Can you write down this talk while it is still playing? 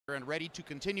and ready to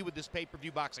continue with this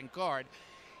pay-per-view boxing card.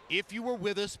 If you were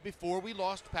with us before we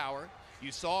lost power,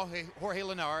 you saw Jorge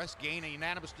Linares gain a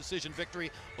unanimous decision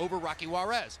victory over Rocky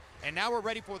Juarez. And now we're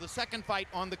ready for the second fight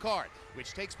on the card,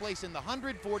 which takes place in the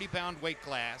 140-pound weight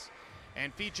class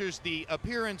and features the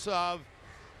appearance of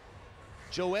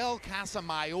Joel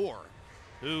Casamayor,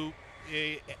 who,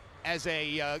 as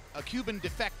a Cuban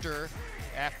defector,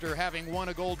 after having won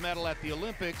a gold medal at the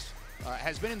Olympics,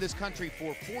 has been in this country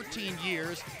for 14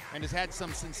 years and has had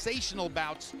some sensational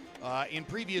bouts in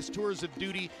previous tours of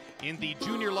duty in the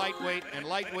junior lightweight and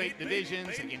lightweight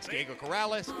divisions against Diego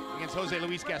Corrales, against Jose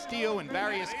Luis Castillo, and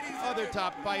various other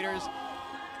top fighters.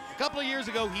 A couple of years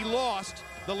ago, he lost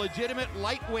the legitimate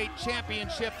lightweight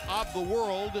championship of the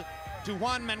world to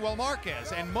Juan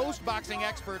Marquez, and most boxing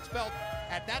experts felt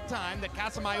at that time that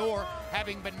Casamayor,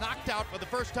 having been knocked out for the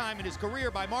first time in his career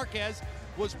by Marquez,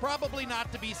 was probably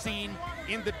not to be seen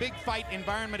in the big fight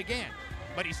environment again.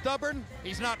 But he's stubborn,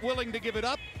 he's not willing to give it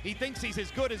up, he thinks he's as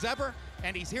good as ever,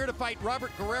 and he's here to fight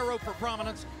Robert Guerrero for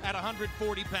prominence at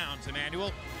 140 pounds,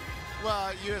 Emmanuel.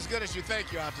 Well, you're as good as you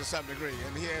think you are to some degree,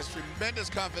 and he has tremendous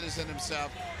confidence in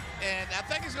himself. And I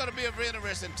think it's going to be a very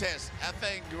interesting test. I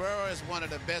think Guerrero is one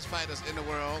of the best fighters in the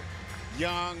world.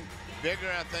 Young,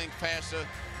 bigger, I think, faster.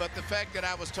 But the fact that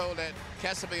I was told that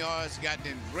Casamayor has gotten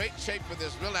in great shape for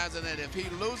this, realizing that if he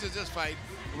loses this fight,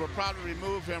 it will probably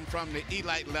remove him from the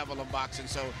elite level of boxing.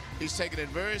 So he's taking it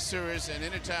very serious, and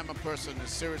anytime a person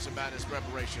is serious about his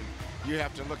preparation, you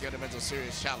have to look at him as a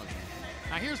serious challenger.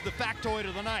 Now here's the factoid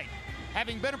of the night.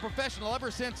 Having been a professional ever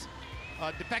since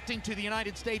defecting to the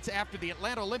United States after the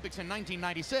Atlanta Olympics in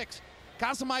 1996,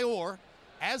 Casamayor,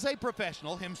 as a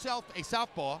professional, himself a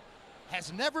southpaw,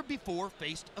 has never before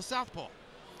faced a southpaw.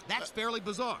 That's fairly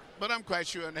bizarre. But I'm quite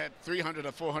sure in that 300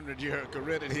 or 400-year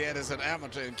career that he had as an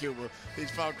amateur in Cuba, he's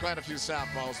fought quite a few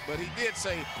southpaws. But he did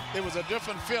say there was a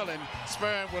different feeling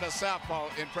sparring with a southpaw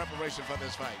in preparation for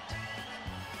this fight.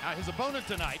 Now, his opponent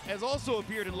tonight has also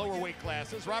appeared in lower weight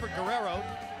classes. Robert Guerrero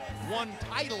won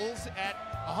titles at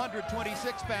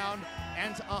 126 pound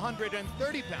and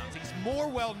 130 pounds. He's more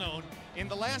well known in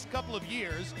the last couple of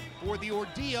years for the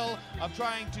ordeal of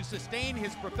trying to sustain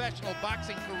his professional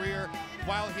boxing career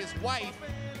while his wife,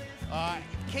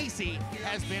 Casey,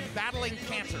 has been battling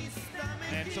cancer.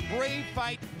 And it's a brave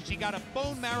fight. She got a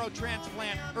bone marrow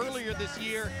transplant earlier this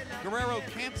year. Guerrero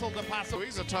canceled the possible.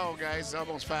 He's a tall guy. He's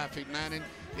almost 5'9". And,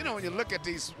 you know, when you look at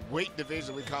these weight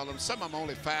divisions, we call them, some of them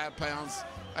only 5 pounds.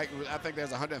 I think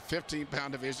there's a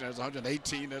 115-pound division, there's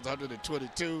 118, there's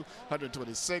 122,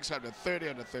 126, 130,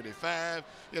 135,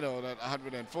 you know,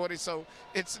 140. So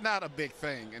it's not a big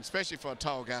thing, especially for a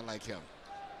tall guy like him.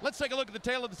 Let's take a look at the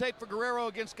tail of the tape for Guerrero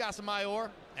against Casamayor.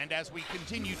 And as we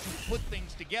continue to put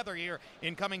things together here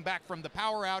in coming back from the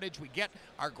power outage, we get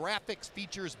our graphics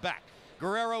features back.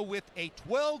 Guerrero with a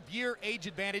 12-year age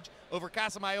advantage over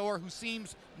Casamayor, who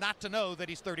seems not to know that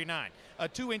he's 39. A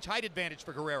 2-inch height advantage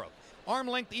for Guerrero. Arm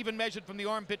length even measured from the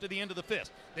armpit to the end of the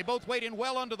fist. They both weighed in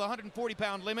well under the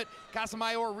 140-pound limit.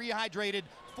 Casamayor rehydrated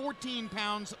 14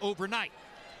 pounds overnight.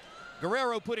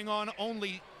 Guerrero putting on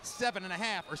only 7.5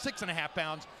 or 6.5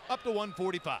 pounds, up to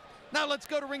 145. Now let's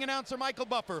go to ring announcer Michael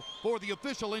Buffer for the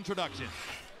official introduction.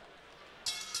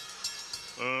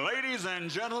 Ladies and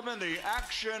gentlemen, the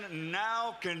action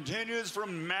now continues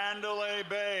from Mandalay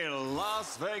Bay,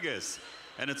 Las Vegas.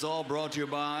 And it's all brought to you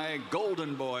by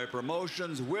Golden Boy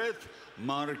Promotions with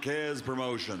Marquez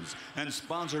Promotions. And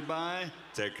sponsored by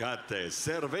Tecate,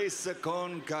 Cerveza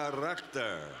con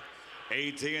Carácter.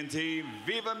 AT&T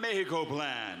Viva Mexico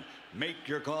Plan. Make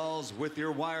your calls with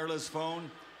your wireless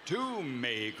phone to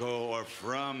Mexico or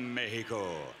from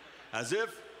Mexico, as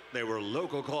if they were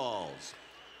local calls.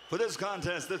 For this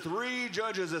contest, the 3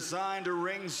 judges assigned to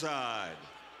ringside: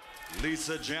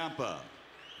 Lisa Jampa,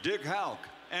 Dick Houck,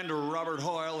 and Robert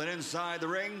Hoyle. And inside the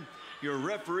ring, your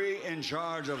referee in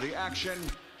charge of the action,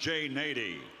 Jay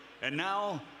Nady. And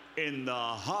now, in the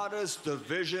hottest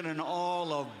division in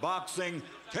all of boxing,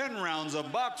 10 rounds of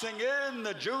boxing in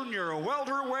the junior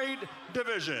welterweight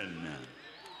division.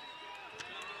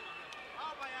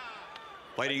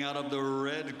 Fighting out of the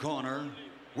red corner,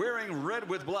 wearing red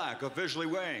with black, officially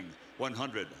weighing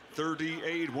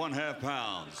 138.5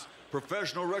 pounds.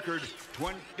 Professional record,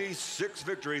 26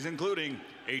 victories, including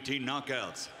 18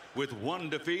 knockouts, with 1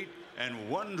 defeat and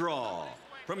 1 draw.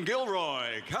 From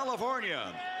Gilroy,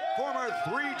 California, former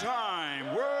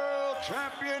 3-time world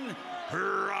champion,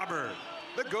 Robert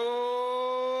the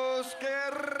Ghost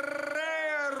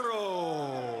Guerrero.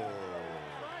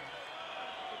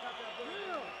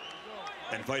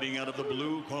 And fighting out of the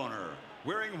blue corner,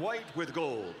 wearing white with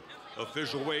gold,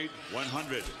 official weight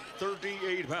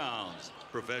 138 pounds,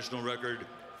 professional record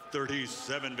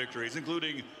 37 victories,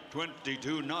 including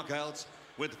 22 knockouts,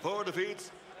 with 4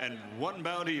 defeats and 1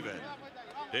 bout even.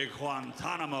 De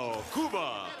Guantanamo,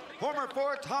 Cuba, former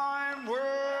 4-time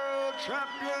world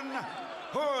champion,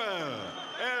 Juan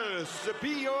El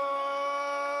Cepillo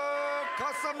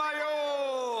Casamayor.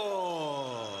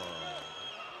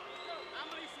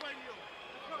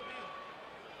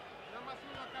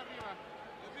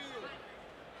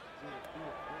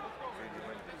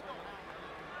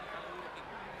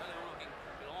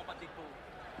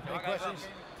 Any questions?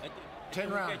 10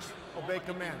 rounds. Obey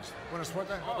commands. Buena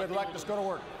suerte. Good luck. Let's go to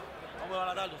work.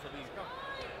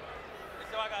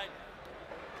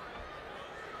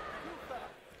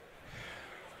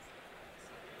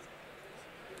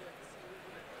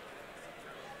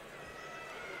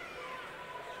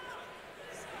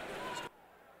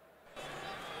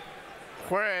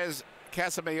 Whereas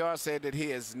Casamayor said that he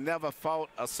has never fought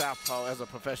a southpaw as a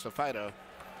professional fighter,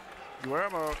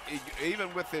 Guerrero,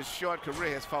 even with his short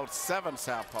career, has fought 7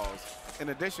 southpaws, in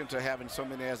addition to having so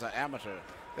many as an amateur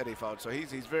that he fought. So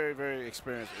he's very, very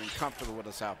experienced and comfortable with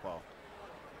a southpaw,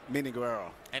 meaning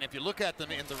Guerrero. And if you look at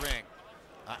them in the ring,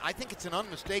 I think it's an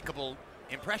unmistakable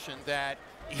impression that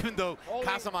even though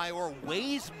Casamayor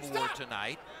weighs more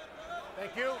tonight,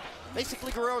 thank you,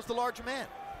 basically Guerrero's the larger man.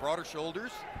 Broader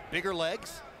shoulders, bigger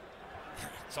legs.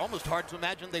 It's almost hard to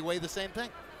imagine they weigh the same thing.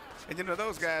 And you know,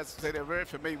 those guys say they're very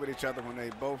familiar with each other when they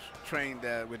both trained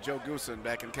with Joe Goosen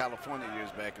back in California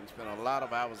years back and spent a lot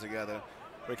of hours together,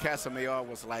 where Casamayor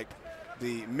was like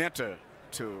the mentor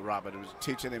to Robert. He was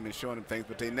teaching him and showing him things,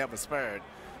 but they never sparred.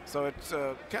 So it's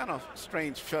a kind of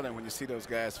strange feeling when you see those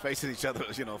guys facing each other,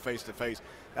 you know, face to face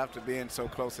after being so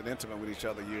close and intimate with each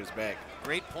other years back.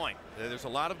 Great point. There's a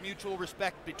lot of mutual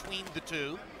respect between the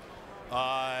two.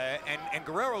 And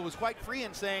Guerrero was quite free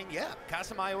in saying, yeah,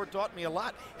 Casamayor taught me a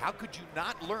lot. How could you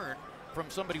not learn from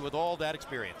somebody with all that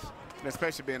experience? And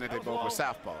especially being that they both were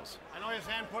southpaws. I know his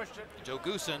hand pushed it. Joe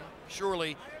Goosen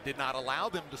surely did not allow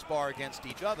them to spar against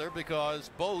each other because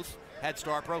both had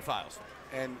star profiles.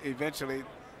 And eventually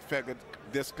figured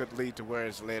this could lead to where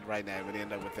it's led right now. It would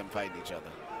end up with them fighting each other.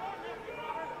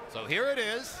 So here it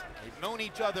is. They've known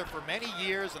each other for many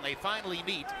years, and they finally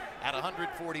meet at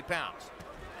 140 pounds.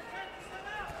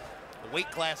 A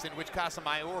weight class in which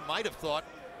Casamayor might have thought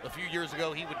a few years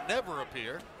ago he would never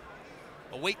appear.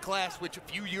 A weight class which a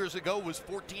few years ago was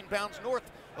 14 pounds north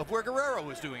of where Guerrero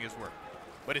was doing his work.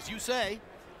 But as you say,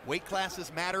 weight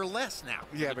classes matter less now.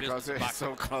 Yeah, because they're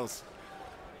so close.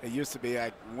 It used to be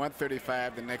like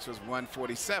 135, the next was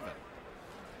 147.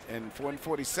 And for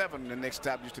 147, the next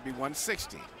stop used to be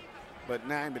 160. But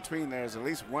now in between there's at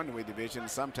least one weight division,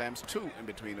 sometimes 2 in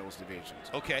between those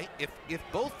divisions. Okay, if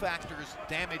both factors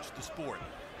damage the sport,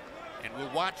 and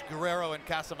we'll watch Guerrero and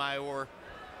Casamayor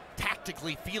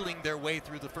tactically feeling their way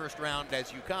through the first round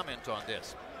as you comment on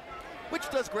this, which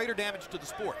does greater damage to the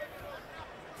sport?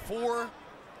 4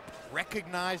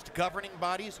 recognized governing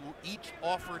bodies who each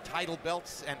offer title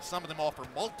belts, and some of them offer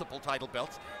multiple title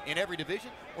belts in every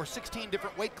division, or 16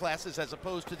 different weight classes as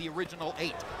opposed to the original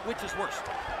 8? Which is worse?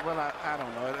 Well, I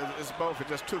don't know. It's both. It's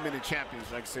just too many champions,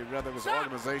 like I say, whether it was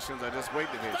organizations or just weight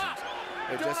divisions.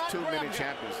 There's just too many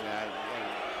champions now.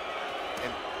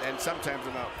 And sometimes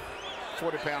in a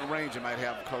 40-pound range, you might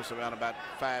have close around about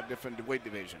 5 different weight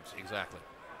divisions. Exactly.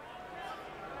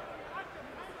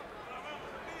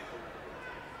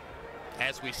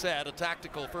 As we said, a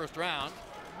tactical first round.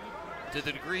 To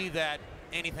the degree that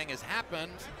anything has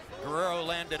happened, Guerrero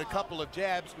landed a couple of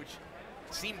jabs which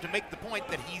seemed to make the point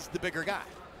that he's the bigger guy.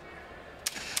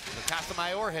 So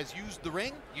Casamayor has used the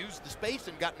ring, used the space,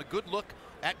 and gotten a good look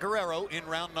at Guerrero in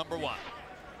round number 1.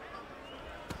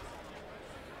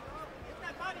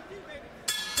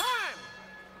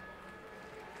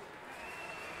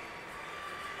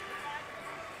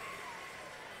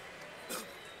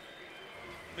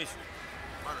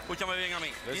 Escúchame bien a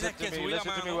mí.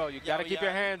 Listen to me well. You got to keep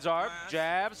your hands up.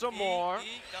 Jab some more.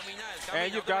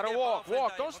 And you got to walk.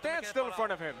 Walk. Don't stand still in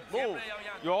front of him. Move.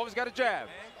 You always got to jab.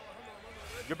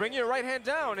 You bring your right hand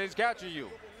down, and he's catching you.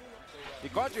 He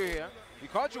caught you here. He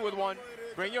caught you with one.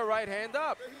 Bring your right hand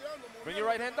up. Bring your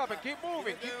right hand up and keep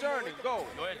moving. Keep turning. Go.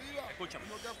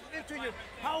 Into your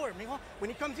power, mijo. When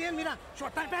he comes in, mira,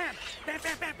 short time, bam, bam,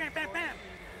 bam, bam, bam, bam, bam.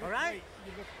 All right?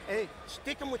 Hey,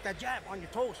 stick him with that jab on your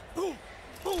toes. Boom,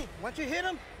 boom. Once you hit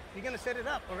him, you're going to set it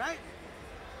up, all right?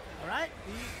 All right?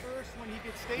 Be first when he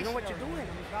gets stationary. You know what you're doing. When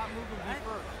he's not moving, be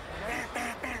first. Bam,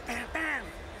 bam, bam, bam, bam.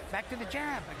 Back to the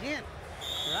jab again.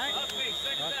 All right?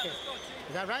 Okay.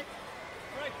 Is that right?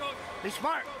 Be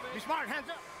smart. Be smart. Hands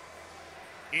up.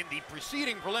 In the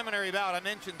preceding preliminary bout, I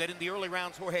mentioned that in the early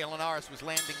rounds, Jorge Linares was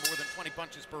landing more than 20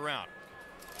 punches per round.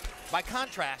 By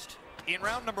contrast, in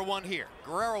round number 1 here,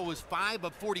 Guerrero was 5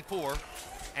 of 44,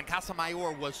 and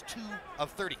Casamayor was 2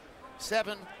 of 30.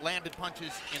 7 landed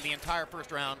punches in the entire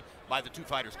first round by the two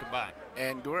fighters combined.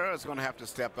 And Guerrero is going to have to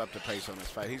step up the pace on this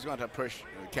fight. He's going to push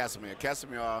Casamayor.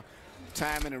 Casamayor,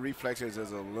 timing and reflexes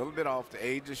is a little bit off. The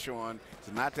age is showing.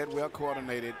 It's not that well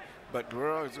coordinated, but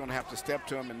Guerrero is going to have to step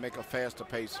to him and make a faster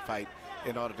pace fight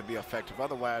in order to be effective.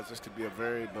 Otherwise, this could be a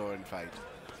very boring fight.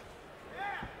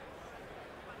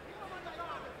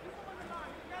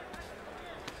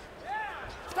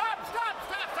 Stop!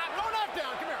 No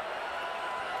knockdown. Come here.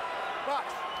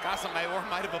 Box. Casamayor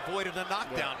might have avoided a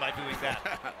knockdown by doing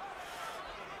that.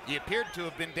 He appeared to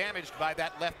have been damaged by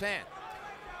that left hand.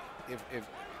 If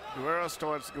Guerrero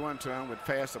starts going to him with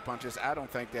faster punches, I don't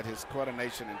think that his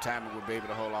coordination and timing will be able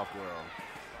to hold off Guerrero,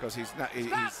 because he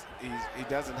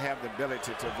doesn't have the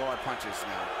ability to avoid punches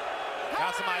now.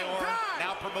 Casamayor,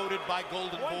 now promoted by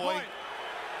Golden Boy,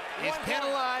 is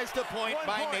penalized a point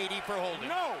by Nady for holding.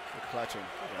 No. For clutching.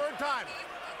 The third time.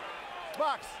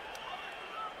 Box.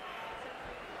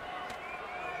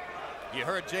 You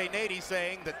heard Jay Nady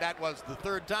saying that that was the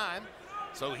third time,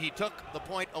 so he took the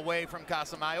point away from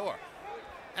Casamayor.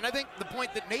 And I think the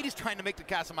point that Nady's trying to make to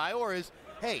Casamayor is,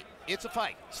 hey, it's a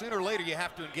fight. Sooner or later, you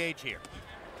have to engage here.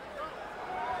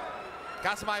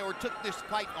 Casamayor took this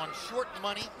fight on short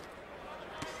money,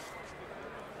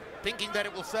 thinking that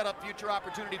it will set up future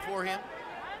opportunity for him.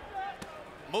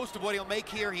 Most of what he'll make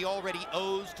here, he already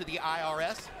owes to the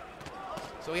IRS,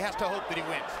 so he has to hope that he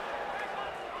wins.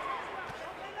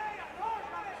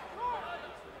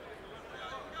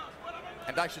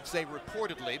 And I should say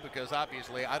reportedly, because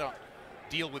obviously I don't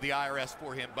deal with the IRS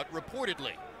for him, but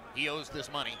reportedly he owes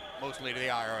this money mostly to the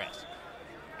IRS.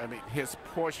 I mean, his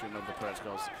portion of the price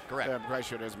goes. Correct. I'm quite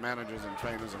sure there's managers and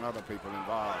trainers and other people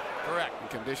involved. Correct. And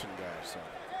conditioning guys. So,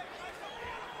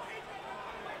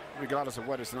 regardless of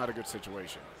what, it's not a good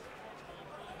situation.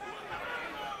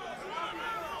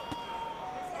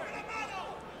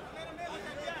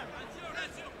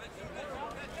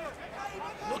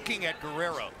 Looking at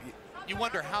Guerrero, you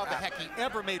wonder how the heck he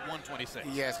ever made 126.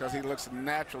 Yes, because he looks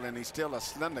natural and he's still a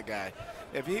slender guy.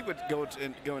 If he would go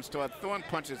and start throwing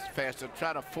punches faster,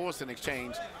 try to force an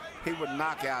exchange, he would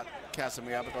knock out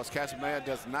Casamayor, because Casamayor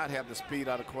does not have the speed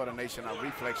or the coordination or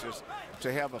reflexes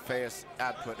to have a fast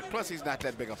output. Plus, he's not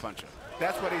that big a puncher.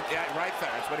 That's what he, right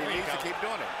there, that's what he needs to keep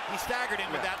doing it. He staggered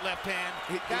him with that left hand.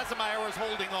 Casamayor is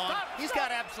holding on. He's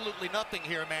got absolutely nothing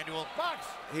here, Emmanuel. Box.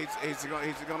 He's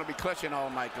going to be clutching all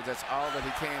night, because that's all that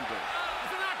he can do.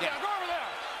 Go over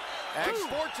there.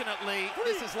 Unfortunately,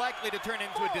 this is likely to turn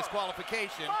into a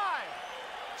disqualification. 5,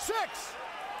 6.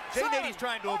 Jay Nady's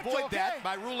trying to avoid that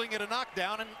by ruling it a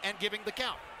knockdown and giving the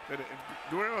count. But if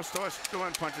Guerrero starts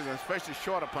throwing punches, especially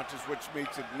shorter punches, which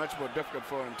makes it much more difficult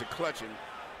for him to clutch him,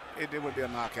 it would be a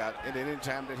knockout at any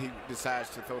time that he decides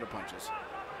to throw the punches.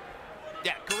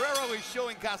 Yeah, Guerrero is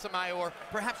showing Casamayor,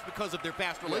 perhaps because of their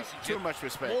past relationship, too much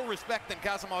respect. More respect than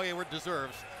Casamayor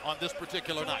deserves on this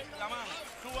particular night.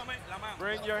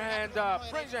 Bring your hand up.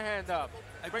 Bring your hand up.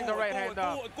 Bring the right hand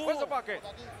up. Where's the bucket?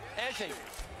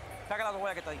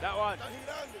 That one.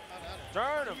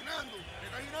 Turn him.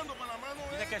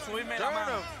 Turn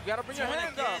him. You gotta bring your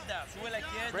hand up.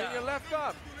 Bring your left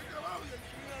up.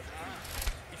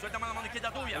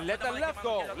 And let the left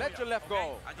go. Let your left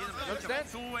go. You understand?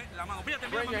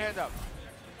 Bring your hand up.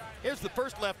 Here's the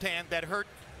first left hand that hurt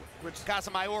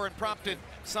Casamayor and prompted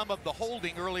some of the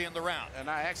holding early in the round. And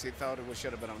I actually thought it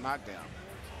should have been a knockdown.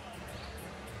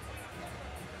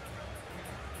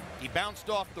 He bounced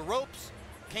off the ropes,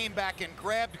 came back and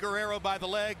grabbed Guerrero by the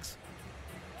legs,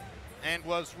 and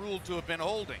was ruled to have been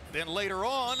holding. Then later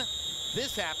on,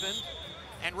 this happened,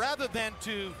 and rather than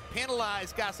to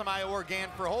penalize Casamayor again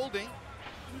for holding,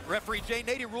 referee Jay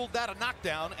Nady ruled that a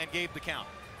knockdown and gave the count.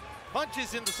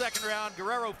 Punches in the second round,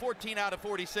 Guerrero 14 out of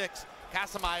 46,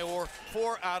 Casamayor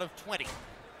 4 out of 20.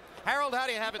 Harold, how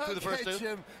do you have it through the first two?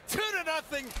 Jim,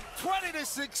 2-0,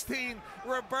 20-16,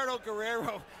 Roberto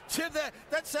Guerrero. Jim,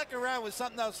 that second round was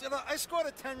something else. You know, I scored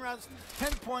a 10 rounds,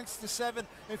 10 points to 7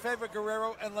 in favor of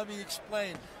Guerrero, and let me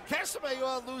explain.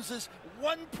 Casamayor loses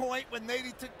 1 point when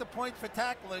Nady took the point for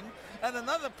tackling, and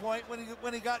another point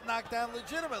when he got knocked down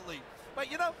legitimately. But,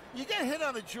 you know, you get hit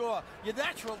on the jaw, your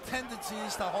natural tendency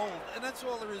is to hold, and that's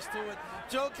all there is to it.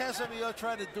 Joe Casamayor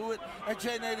tried to do it, and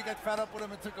Jay Nady got fed up with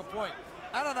him and took a point.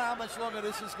 I don't know how much longer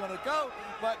this is going to go,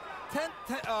 but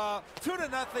 2-0,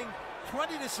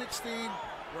 20-16,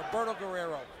 Roberto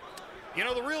Guerrero. You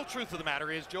know, the real truth of the matter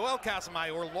is Joel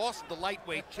Casamayor lost the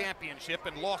lightweight championship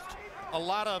and lost a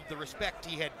lot of the respect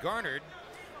he had garnered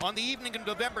on the evening of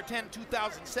November 10,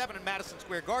 2007 in Madison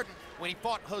Square Garden, when he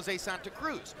fought Jose Santa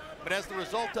Cruz. But as the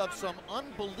result of some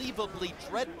unbelievably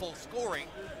dreadful scoring,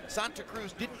 Santa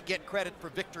Cruz didn't get credit for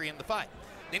victory in the fight.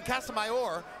 Then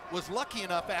Casamayor was lucky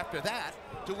enough after that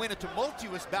to win a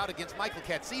tumultuous bout against Michael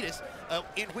Katsidis,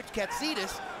 in which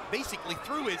Katsidis basically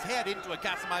threw his head into a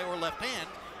Casamayor left hand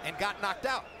and got knocked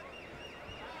out.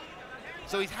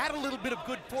 So he's had a little bit of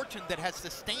good fortune that has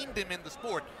sustained him in the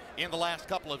sport in the last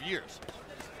couple of years.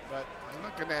 But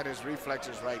looking at his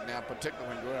reflexes right now,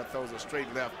 particularly when Guerrero throws a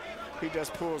straight left, he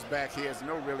just pulls back. He has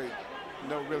no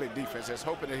really defense. He's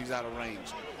hoping that he's out of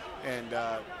range. And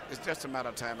it's just a matter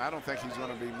of time. I don't think he's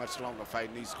going to be much longer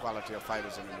fighting these quality of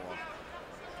fighters anymore.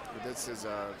 But this is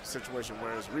a situation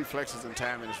where his reflexes and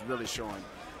timing is really showing.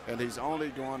 And he's only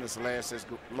going as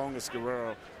long as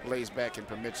Guerrero lays back and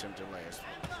permits him to last.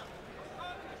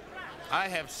 I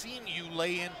have seen you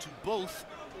lay into both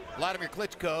Vladimir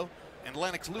Klitschko and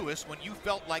Lennox Lewis when you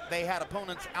felt like they had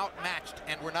opponents outmatched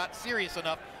and were not serious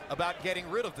enough about getting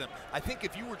rid of them. I think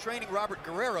if you were training Robert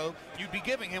Guerrero, you'd be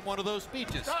giving him one of those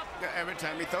speeches. Yeah, every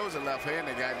time he throws a left hand,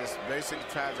 the guy just basically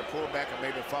tries to pull back and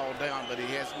maybe fall down, but he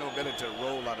has no ability to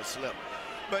roll or to slip.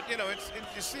 But, you know,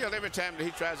 you see every time that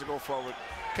he tries to go forward,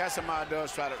 Casamayor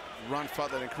does try to run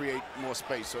further and create more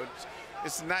space. So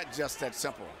it's not just that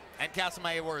simple. And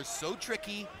Casamayor is so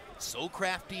tricky, so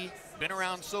crafty, been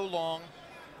around so long,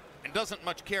 and doesn't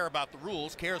much care about the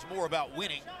rules, cares more about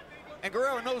winning. And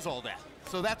Guerrero knows all that.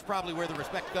 So that's probably where the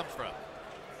respect comes from.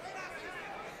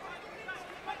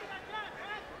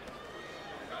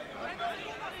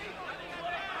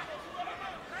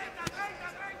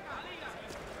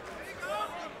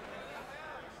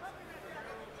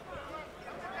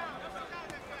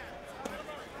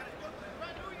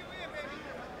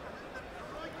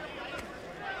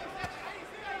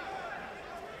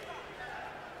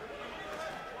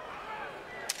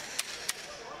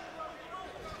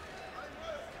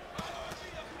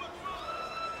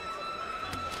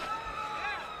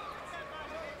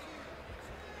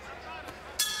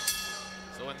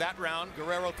 In that round,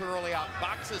 Guerrero thoroughly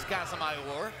outboxes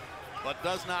Casamayor, but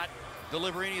does not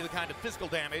deliver any of the kind of physical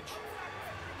damage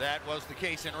that was the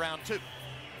case in round 2.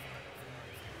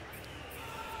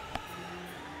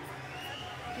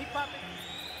 Keep popping.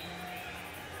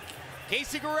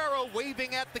 Casey Guerrero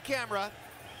waving at the camera.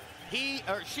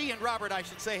 She and Robert, I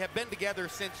should say, have been together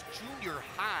since junior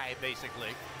high, basically.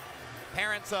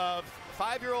 Parents of a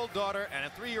 5-year-old daughter and a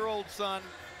 3-year-old son,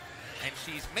 and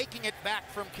she's making it back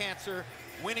from cancer,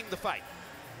 winning the fight,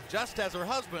 just as her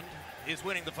husband is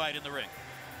winning the fight in the ring.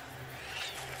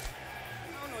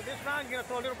 No, this round you're gonna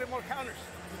throw a little bit more counters.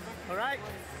 All right?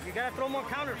 You gotta throw more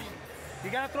counters. You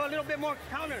gotta throw a little bit more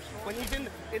counters when he's in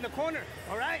the corner.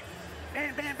 All right?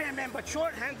 Bam, bam, bam, bam, but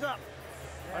short, hands up.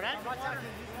 All right?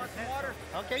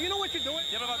 Okay, you know what you're doing.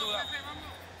 Siempre va a dudar.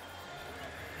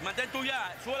 Mantén tu ya,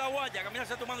 sube la guardia, camina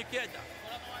hacia tu mano izquierda.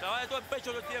 Trabaja todo el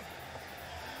pecho todo el tiempo.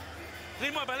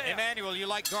 Ritmo de pelea. Emmanuel, you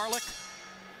like garlic?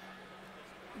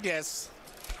 Yes.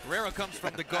 Guerrero comes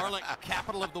from the garlic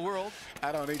capital of the world.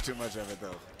 I don't eat too much of it,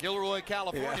 though. Gilroy,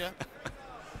 California. Yeah.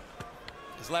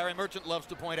 As Larry Merchant loves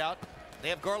to point out, they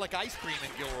have garlic ice cream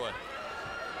in Gilroy.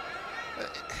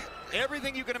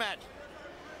 Everything you can imagine.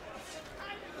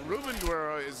 Ruben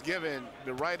Guerrero is given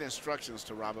the right instructions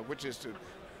to Robert, which is to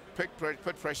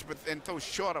put pressure, but then throw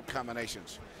short-up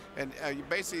combinations. And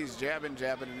basically he's jabbing,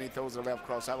 and he throws a left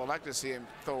cross. I would like to see him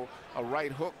throw a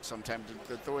right hook sometime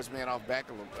to throw his man off track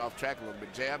a little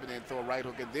bit. Jab and then throw a right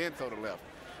hook and then throw the left.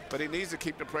 But he needs to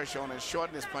keep the pressure on and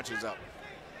shorten his punches up.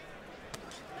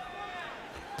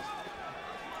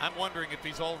 I'm wondering if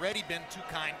he's already been too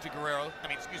kind to Guerrero,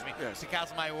 to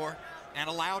Casamayor, and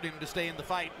allowed him to stay in the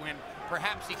fight when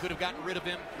perhaps he could have gotten rid of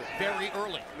him very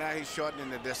early. Now he's shortening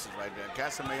the distance right there.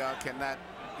 Casamayor cannot,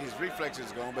 his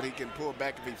reflexes going, but he can pull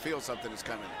back if he feels something is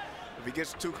coming. If he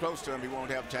gets too close to him, he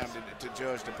won't have time to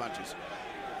judge the punches.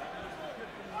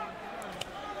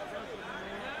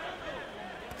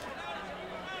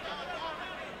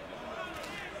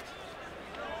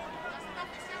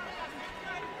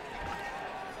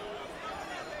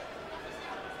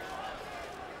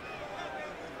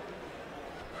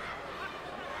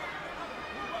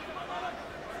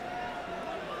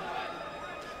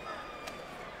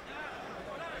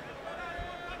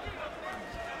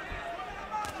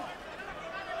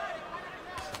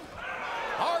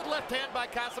 Hand by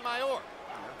Casamayor.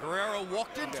 Guerrero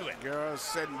walked into it. Guerrero's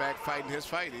sitting back fighting his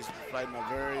fight. He's fighting a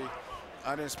very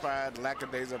uninspired,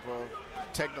 lackadaisical,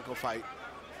 technical fight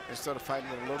instead of fighting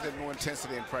with a little bit more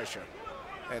intensity and pressure.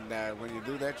 And when you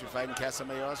do that, you're fighting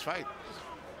Casamayor's fight.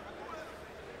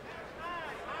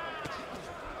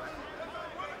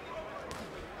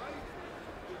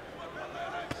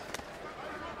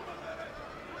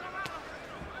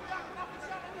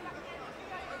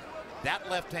 That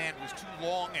left hand was too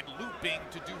long and looping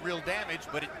to do real damage,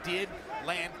 but it did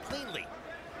land cleanly.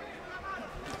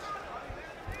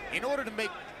 In order to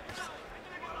make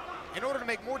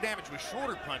more damage with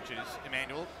shorter punches,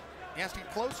 Emmanuel, he has to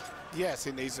get closer. Yes,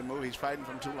 he needs to move. He's fighting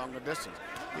from too long a distance.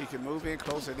 He can move in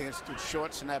closer, then do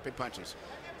short, snappy punches.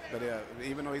 But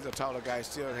even though he's a taller guy, he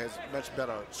still has much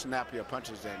better, snappier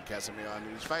punches than Casamayor, and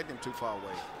he's fighting him too far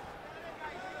away.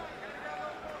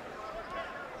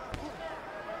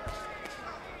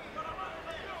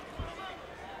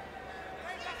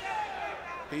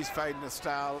 He's fighting the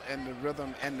style and the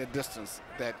rhythm and the distance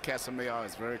that Casamayor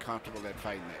is very comfortable at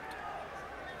fighting at.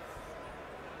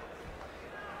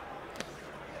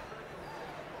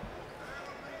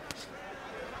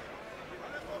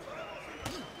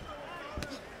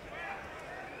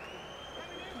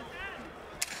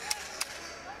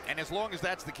 And as long as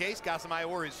that's the case,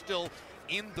 Casamayor is still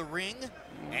in the ring,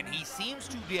 and he seems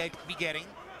to be getting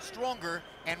stronger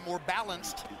and more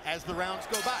balanced as the rounds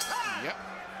go by. Yep,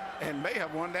 and may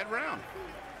have won that round.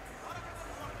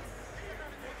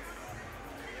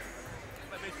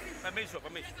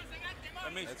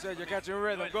 That's it, you're catching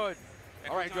rhythm, good.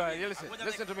 All right, good, you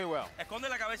listen to me well. You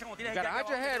gotta hide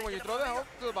your head when you throw the hook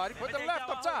to the body, put the left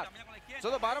up top, to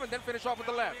the bottom, and then finish off with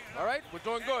the left. All right, we're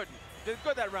doing good. You did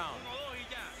good that round.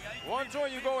 1, 2,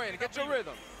 and you go in, get your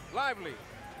rhythm, lively.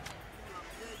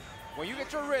 When you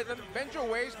get your rhythm, bend your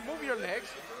waist, move your legs,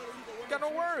 you got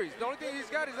no worries. The only thing he's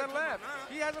got is that left.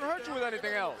 He hasn't hurt you with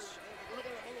anything else.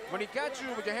 When he catches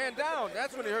you with your hand down,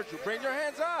 that's when he hurts you. Bring your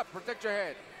hands up, protect your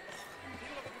head.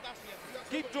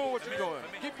 Keep doing what you're doing.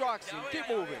 Keep boxing, keep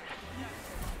moving.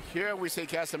 Here we see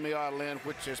Casamayor land,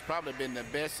 which has probably been the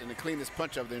best and the cleanest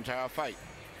punch of the entire fight.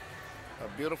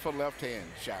 A beautiful left hand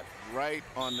shot right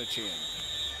on the chin.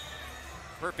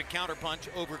 Perfect counterpunch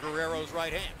over Guerrero's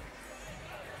right hand.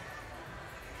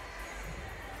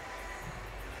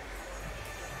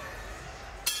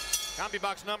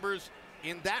 CompuBox numbers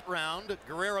in that round: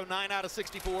 Guerrero 9 out of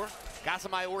 64,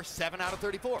 Casamayor 7 out of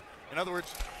 34. In other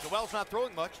words, Joel's not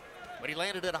throwing much, but he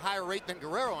landed at a higher rate than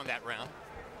Guerrero in that round.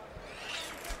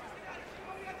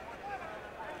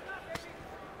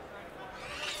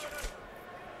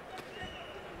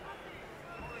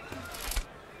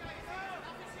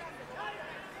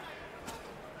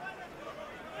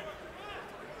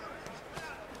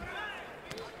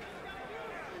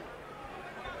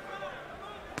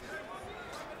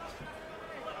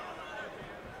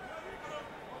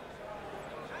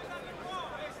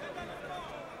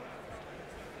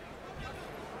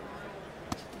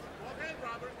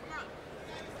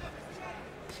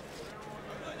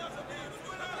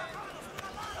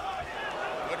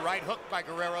 Right hook by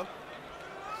Guerrero.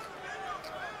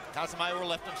 Casamayor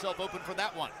left himself open for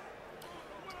that one.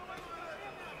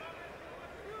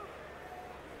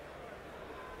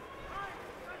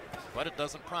 But it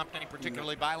doesn't prompt any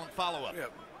particularly violent follow-up. Yeah,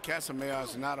 Casamayor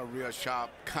is not a real sharp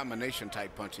combination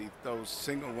type punch. He throws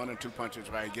single 1 and 2 punches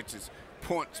where he gets his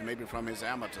points maybe from his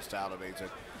amateur style of it.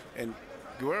 And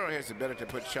Guerrero has the ability to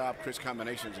put sharp, crisp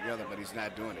combinations together, but he's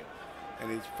not doing it. And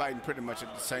he's fighting pretty much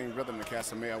at the same rhythm that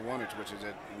Casamayor wanted, which is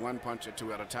at 1 punch or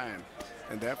 2 at a time.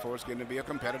 And therefore, it's going to be a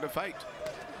competitive fight.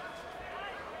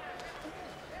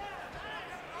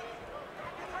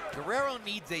 Guerrero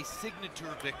needs a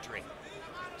signature victory,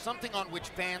 something on which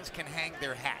fans can hang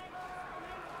their hat.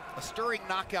 A stirring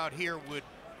knockout here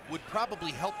would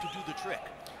probably help to do the trick.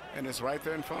 And it's right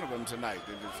there in front of him tonight.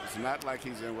 It's not like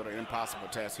he's in with an impossible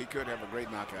task. He could have a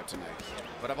great knockout tonight.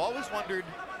 But I've always wondered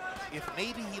if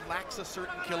maybe he lacks a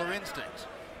certain killer instinct.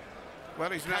 Well,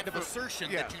 he's kind of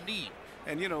assertion that you need.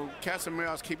 And you know,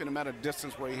 Casamayor's keeping him at a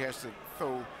distance where he has to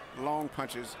throw long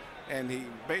punches, and he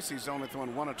basically is only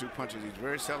throwing 1 or 2 punches. He's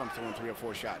very seldom throwing 3 or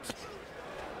 4 shots.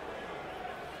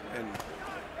 And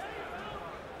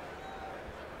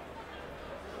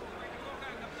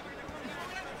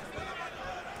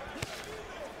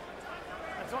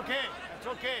that's okay. That's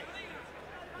okay.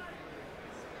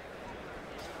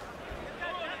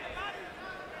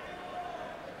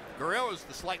 Guerrero's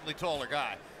the slightly taller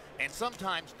guy, and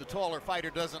sometimes the taller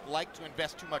fighter doesn't like to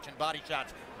invest too much in body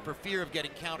shots for fear of getting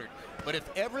countered. But if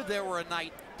ever there were a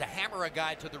night to hammer a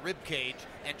guy to the rib cage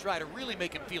and try to really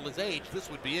make him feel his age, this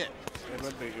would be it. It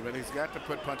would be, but he's got to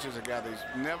put punches together.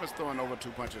 He's never throwing over 2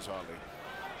 punches hardly.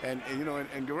 And you know,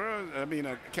 and Guerrero, I mean,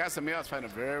 Casamayor's fighting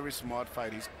a very smart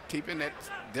fight. He's keeping that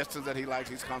distance that he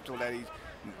likes. He's comfortable that he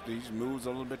moves a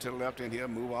little bit to the left, and he'll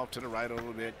move off to the right a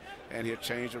little bit, and he'll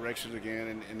change directions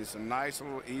again. And it's a nice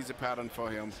little easy pattern for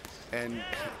him. And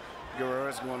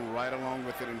Guerrero's going right along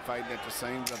with it and fighting at the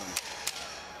same rhythm.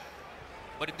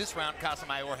 But in this round,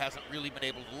 Casamayor hasn't really been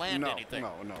able to land anything.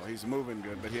 No, he's moving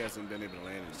good, but he hasn't been able to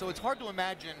land anything. So it's hard to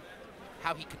imagine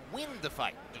how he can win the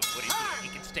fight. He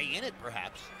can stay in it,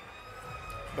 perhaps.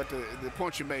 But the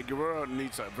point you made, Guerrero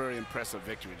needs a very impressive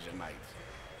victory tonight.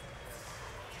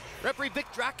 Referee Vic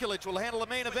Draculich will handle the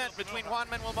main event between Juan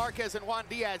Manuel Marquez and Juan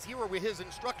Diaz. Here are his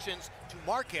instructions to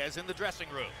Marquez in the dressing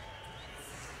room.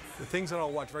 The things that I'll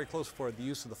watch very close for are the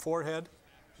use of the forehead,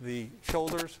 the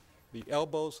shoulders, the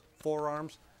elbows,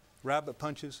 forearms, rabbit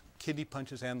punches, kidney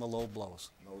punches, and the low blows.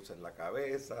 No usen la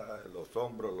cabeza, los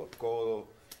hombros, los codos,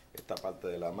 esta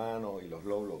parte de la mano y los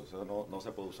low blows. Eso no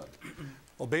se puede usar.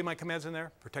 Obey my commands in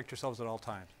there. Protect yourselves at all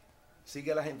times.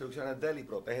 Sigue las instrucciones de él y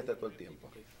protégete todo el tiempo.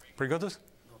 ¿Preguntas?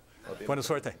 Buena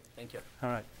suerte. Thank you. All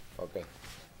right. Okay.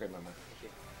 Okay, mamá.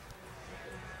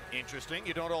 Interesting.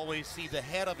 You don't always see the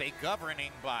head of a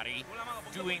governing body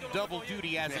doing double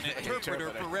duty as an interpreter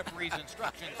for referees'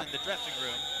 instructions in the dressing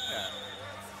room.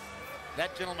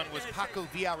 That gentleman was Paco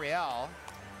Villarreal,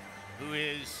 who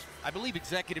is, I believe,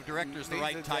 executive director is the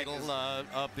right title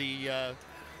of the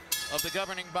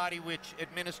governing body, which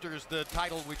administers the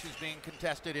title which is being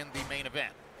contested in the main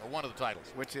event, or one of the titles.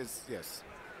 Which is, yes,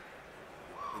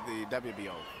 the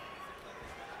WBO.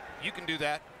 You can do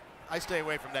that. I stay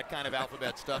away from that kind of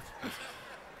alphabet stuff.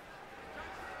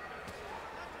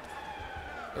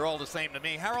 They're all the same to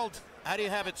me. Harold, how do you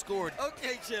have it scored?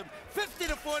 Okay, Jim,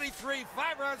 50-43,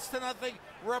 5 rounds to nothing,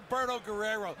 Roberto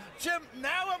Guerrero. Jim,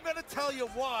 now I'm going to tell you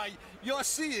why you're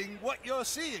seeing what you're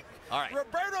seeing. All right.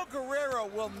 Roberto Guerrero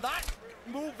will not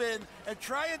move in and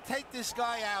try and take this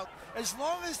guy out as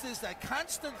long as there's that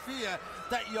constant fear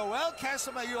that Yoel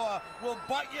Casamayor will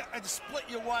butt you and split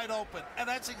you wide open. And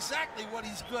that's exactly what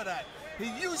he's good at.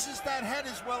 He uses that head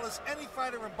as well as any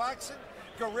fighter in boxing.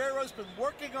 Guerrero's been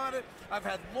working on it. I've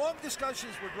had long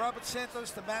discussions with Robert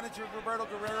Santos, the manager of Roberto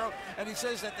Guerrero, and he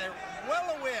says that they're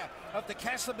well aware of the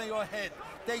Casamayor head.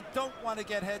 They don't want to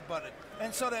get head-butted.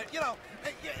 And so that, you know,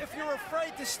 if you're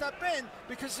afraid to step in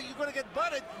because you're going to get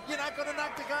butted, you're not going to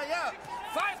knock the guy out.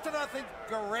 5-0,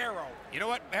 Guerrero. You know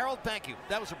what, Harold, thank you.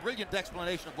 That was a brilliant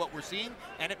explanation of what we're seeing,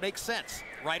 and it makes sense.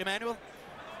 Right, Emmanuel?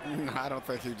 No, I don't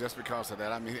think just because of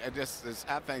that. I mean,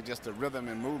 I think just the rhythm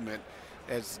and movement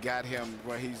has got him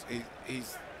where he's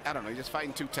I don't know, he's just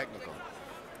fighting too technical.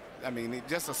 I mean,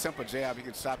 just a simple jab, he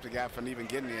could stop the guy from even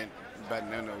getting in. But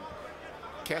no.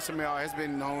 Casamayor has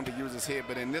been known to use his head,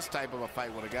 but in this type of a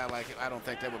fight with a guy like him, I don't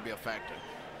think that would be a factor.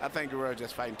 I think Guerrero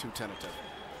just fighting too tentative,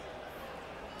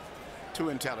 too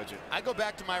intelligent. I go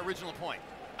back to my original point.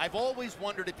 I've always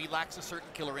wondered if he lacks a certain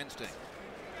killer instinct.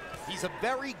 He's a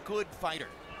very good fighter.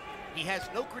 He has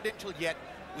no credential yet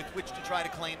with which to try to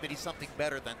claim that he's something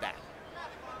better than that.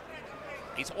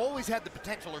 He's always had the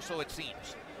potential, or so it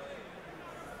seems.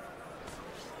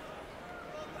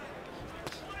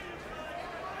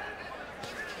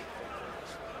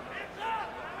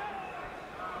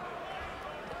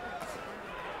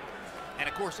 And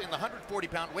of course, in the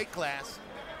 140-pound weight class,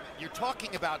 you're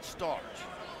talking about stars.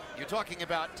 You're talking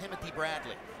about Timothy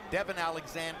Bradley, Devin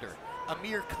Alexander,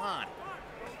 Amir Khan.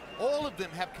 All of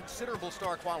them have considerable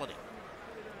star quality.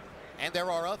 And there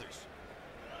are others.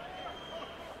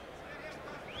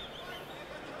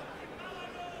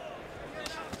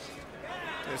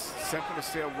 It's simple to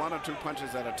steal 1 or 2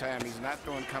 punches at a time. He's not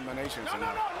throwing combinations. No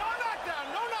knockdown,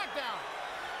 no knockdown.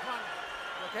 Come on,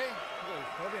 okay?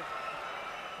 Go in.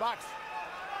 Box.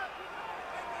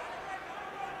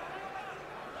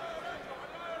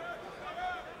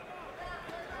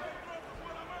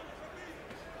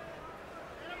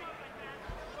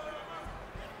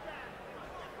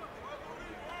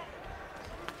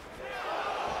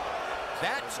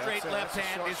 That straight left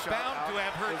hand is bound to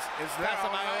have hurt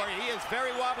Casamayor. He is very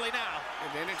wobbly now.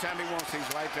 And anytime he wants, he's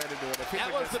right there to do it.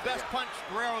 That was the best punch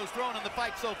Guerrero's thrown in the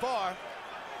fight so far.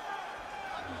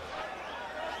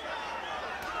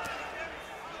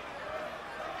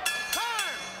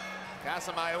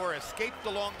 Casamayor escaped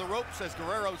along the ropes as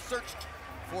Guerrero searched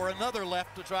for another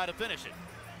left to try to finish it.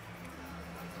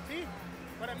 See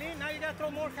what I mean? Now you got to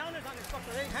throw more counters on this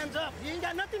fucker. Hey, hands up. You ain't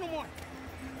got nothing no more.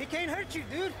 He can't hurt you,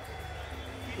 dude.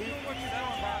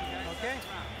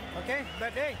 Okay,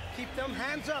 but hey, keep them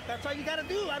hands up. That's all you gotta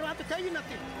do. I don't have to tell you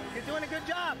nothing. You're doing a good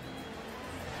job.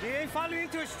 He ain't falling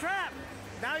into his trap.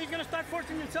 Now he's gonna start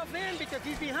forcing himself in because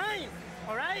he's behind.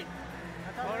 All right?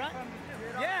 All right?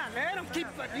 Yeah, let him keep.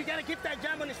 You gotta keep that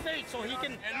jab on his face so he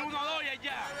can. 1-2 in the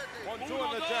jab.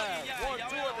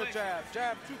 1-2 in the jab.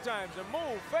 Jab 2 times and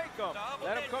move. Fake him.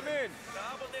 Let him come in.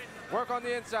 Work on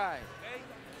the inside.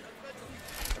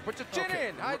 Put your chin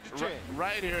in. Hide your chin.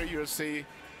 Right here, you'll see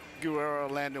Guerrero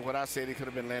landed what I said he could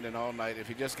have been landing all night if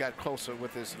he just got closer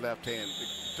with his left hand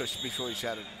before he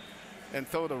shot it. And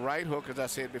throw the right hook, as I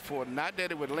said before. Not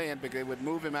that it would land, because it would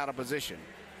move him out of position,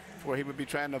 where he would be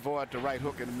trying to avoid the right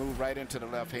hook and move right into the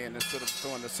left hand instead of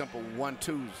throwing the simple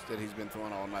 1-2s that he's been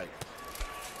throwing all night.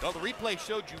 Well, the replay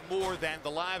showed you more than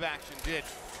the live action did.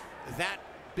 That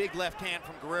big left hand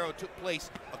from Guerrero took place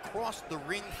across the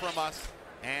ring from us,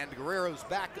 and Guerrero's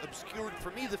back obscured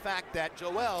for me the fact that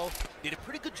Joel did a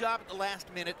pretty good job at the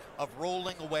last minute of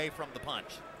rolling away from the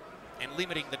punch and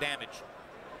limiting the damage.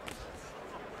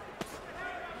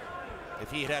 If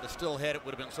he had had a still head, it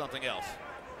would have been something else.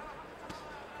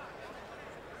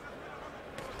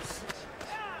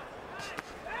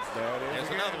 There's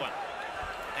another one.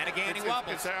 And again, he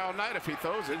wobbles. It's there all night if he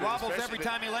throws it. He wobbles every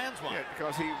time he lands one. Yeah,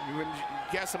 because when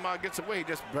Casamayor gets away, he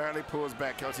just barely pulls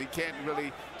back because he can't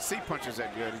really see punches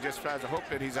that good. He just tries to hope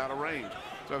that he's out of range.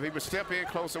 So if he would step in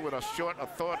closer with a short,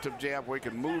 authoritative jab where he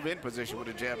can move in position with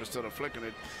a jab instead of flicking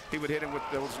it, he would hit him with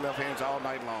those left hands all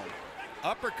night long.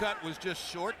 Uppercut was just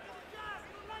short.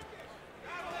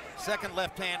 Second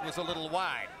left hand was a little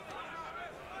wide.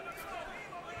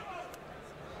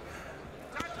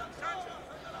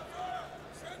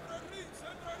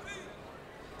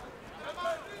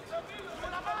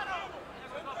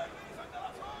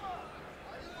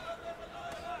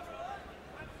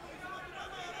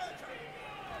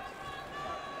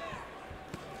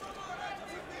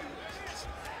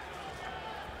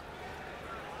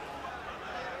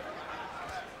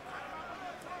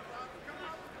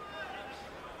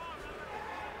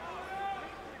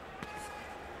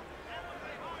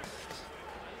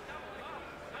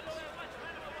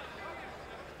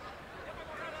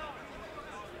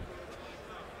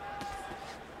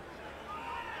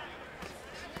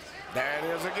 There it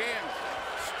is again.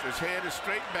 His head is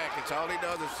straight back. It's all he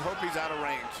does is hope he's out of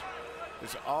range.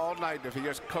 It's all night. If he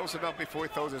gets close enough before he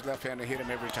throws his left hand to hit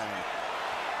him every time.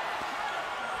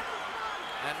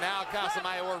 And now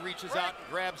Casamayor reaches out and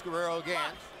grabs Guerrero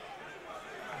again.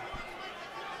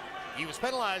 He was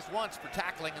penalized once for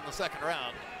tackling in the second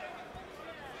round.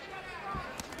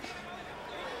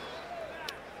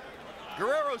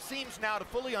 Guerrero seems now to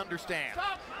fully understand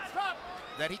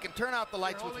that he can turn out the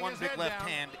lights with one big left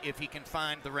hand if he can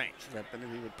find the range. Yep, and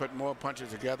if he would put more punches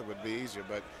together, it would be easier,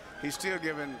 but he's still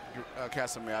giving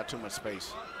Casamayor too much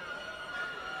space.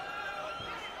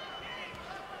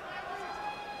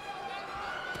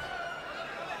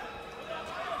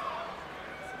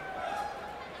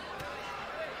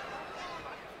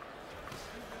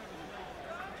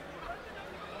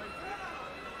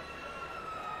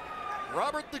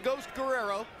 Robert the Ghost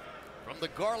Guerrero from the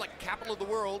garlic capital of the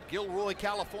world, Gilroy,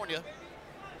 California,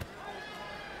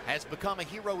 has become a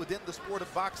hero within the sport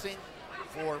of boxing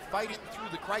for fighting through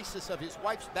the crisis of his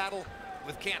wife's battle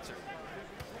with cancer.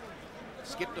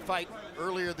 Skipped a fight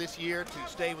earlier this year to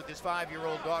stay with his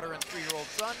 5-year-old daughter and 3-year-old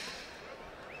son.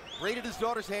 Braided his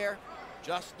daughter's hair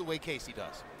just the way Casey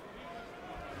does.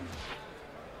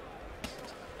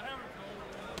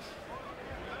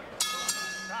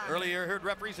 Earlier heard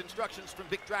referee's instructions from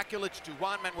Vic Draculich to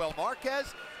Juan Manuel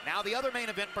Marquez. Now the other main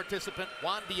event participant,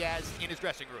 Juan Diaz, in his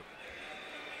dressing room.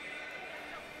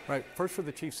 Right, first for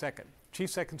the chief second. Chief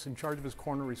second's in charge of his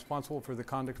corner, responsible for the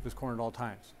conduct of his corner at all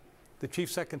times. The chief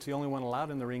second's the only one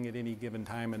allowed in the ring at any given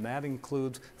time, and that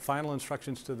includes final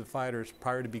instructions to the fighters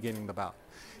prior to beginning the bout.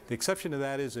 The exception to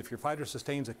that is if your fighter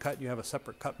sustains a cut, you have a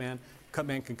separate cut man. Cut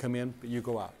man can come in, but you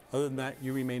go out. Other than that,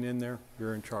 you remain in there,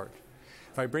 you're in charge.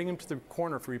 If I bring him to the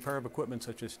corner for repair of equipment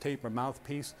such as tape or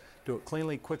mouthpiece, do it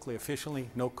cleanly, quickly, efficiently,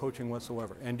 no coaching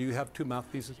whatsoever. And do you have 2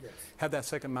 mouthpieces? Yes. Have that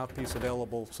second mouthpiece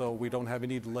available so we don't have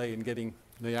any delay in getting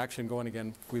the action going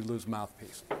again if we lose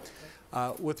mouthpiece.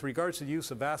 With regards to the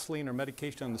use of Vaseline or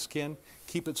medication on the skin,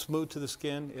 keep it smooth to the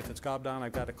skin. If it's gobbed on,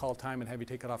 I've got to call time and have you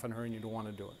take it off on her, and you don't want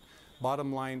to do it.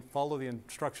 Bottom line, follow the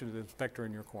instruction of the inspector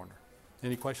in your corner.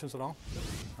 Any questions at all? All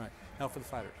right, now for the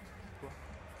fighters.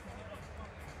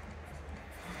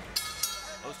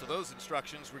 Most of those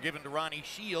instructions were given to Ronnie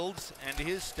Shields and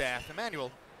his staff.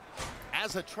 Emmanuel,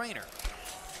 as a trainer,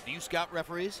 do you scout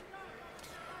referees?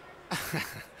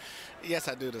 Yes,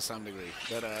 I do to some degree.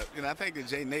 But, you know, I think the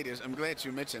Jay natives, I'm glad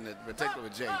you mentioned it, particularly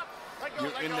with Jay.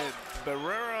 In the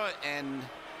Guerrero and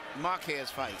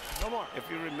Marquez fight, if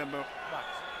you remember,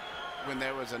 when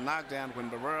there was a knockdown, when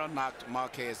Guerrero knocked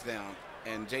Marquez down,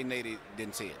 and Jay Native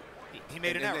didn't see it. He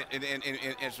made an error. And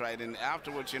that's right. And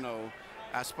afterwards, you know,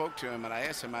 I spoke to him and I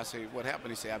asked him, I said, what happened?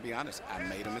 He said, I'll be honest, I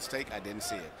made a mistake. I didn't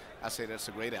see it. I said, that's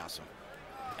a great answer.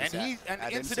 And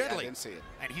incidentally, I didn't see it.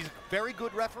 And he's a very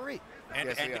good referee. And,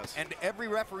 yes, he is. And every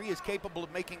referee is capable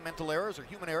of making mental errors or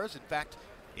human errors. In fact,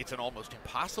 it's an almost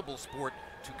impossible sport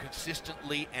to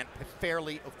consistently and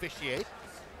fairly officiate.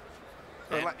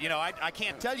 And, you know, I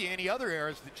can't tell you any other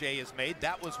errors that Jay has made.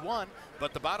 That was one,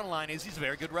 but the bottom line is he's a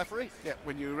very good referee. Yeah,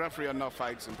 when you referee enough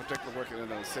fights, in particular working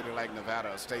in a city like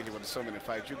Nevada, a state with so many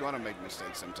fights, you're going to make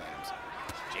mistakes sometimes.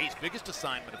 Jay's biggest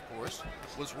assignment, of course,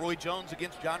 was Roy Jones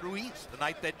against John Ruiz, the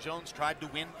night that Jones tried to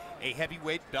win a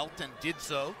heavyweight belt and did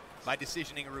so by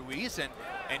decisioning Ruiz. And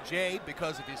Jay,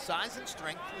 because of his size and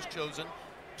strength, was chosen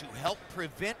to help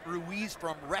prevent Ruiz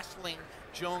from wrestling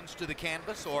Jones to the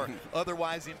canvas or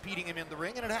otherwise impeding him in the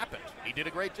ring, and it happened. He did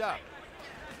a great job.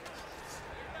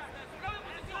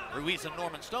 Ruiz and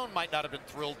Norman Stone might not have been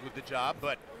thrilled with the job,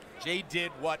 but Jay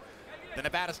did what the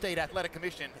Nevada State Athletic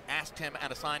Commission asked him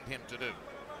and assigned him to do.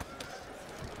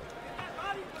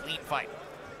 Clean fight.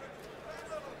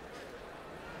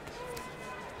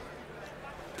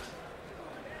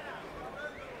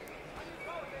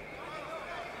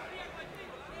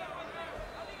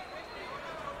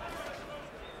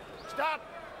 Stop.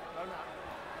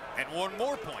 And one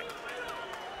more point.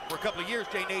 For a couple of years,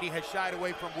 Jay Nady has shied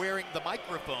away from wearing the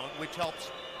microphone, which helps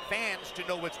fans to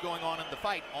know what's going on in the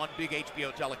fight on big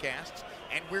HBO telecasts.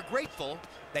 And we're grateful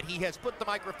that he has put the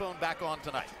microphone back on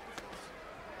tonight.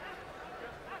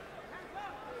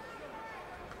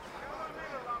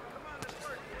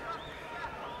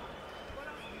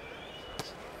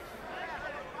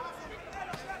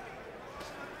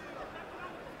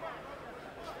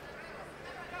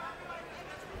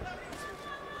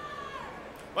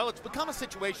 Well, it's become a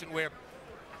situation where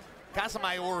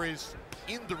Casamayor is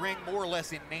in the ring more or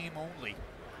less in name only.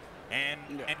 And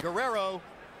Guerrero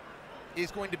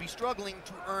is going to be struggling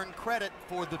to earn credit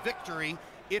for the victory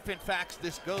if, in fact,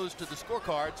 this goes to the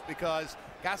scorecards, because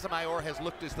Casamayor has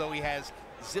looked as though he has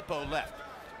Zippo left.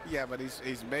 Yeah, but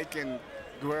he's making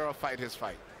Guerrero fight his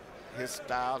fight. His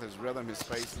style, his rhythm, his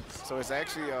space. So it's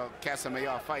actually a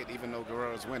Casamayor fight, even though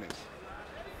Guerrero's winning.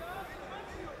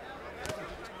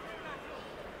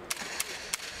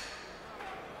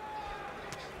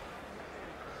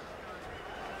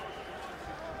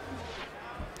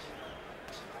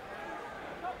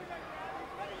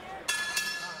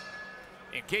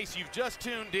 In case you've just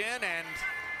tuned in and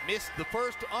missed the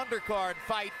first undercard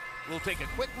fight, we'll take a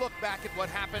quick look back at what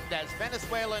happened as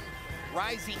Venezuelan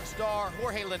rising star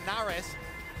Jorge Linares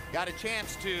got a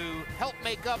chance to help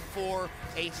make up for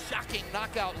a shocking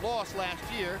knockout loss last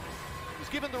year. He was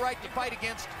given the right to fight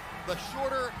against the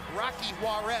shorter Rocky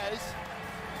Juarez.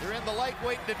 They're in the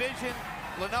lightweight division.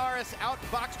 Linares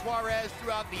outboxed Juarez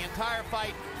throughout the entire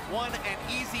fight, won an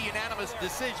easy unanimous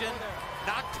decision,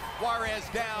 knocked Juarez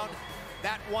down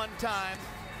that one time,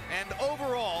 and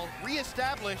overall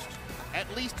reestablished, at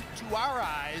least to our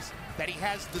eyes, that he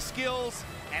has the skills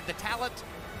and the talent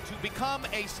to become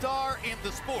a star in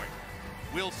the sport.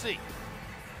 We'll see.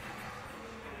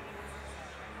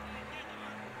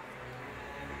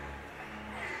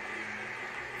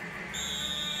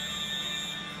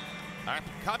 All right,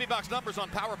 Combi Box numbers on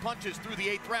power punches through the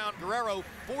 8th round. Guerrero,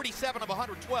 47 of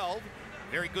 112,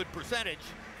 very good percentage.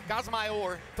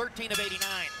 Casamayor, 13 of 89.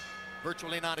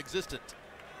 Virtually non-existent.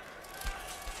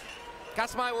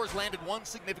 Casamayor's landed one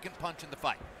significant punch in the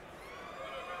fight.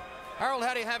 Harold,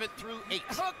 how do you have it through 8?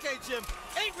 Okay, Jim.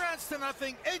 8 rounds to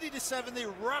nothing,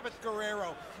 80-70, Robert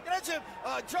Guerrero. You know, Jim,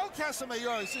 Joe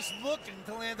Casamayor is just looking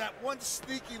to land that one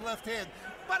sneaky left hand.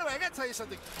 By the way, I got to tell you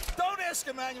something. Don't ask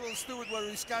Emmanuel Stewart whether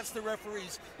he scouts the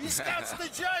referees. He scouts the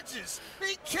judges.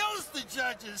 He kills the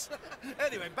judges.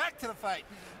 Anyway, back to the fight.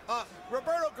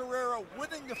 Roberto Guerrero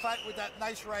winning the fight with that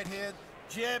nice right hand,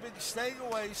 jabbing, staying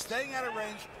away, staying out of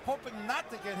range, hoping not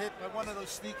to get hit by one of those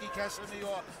sneaky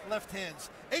Casamayor left hands.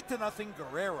 8-0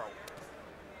 Guerrero.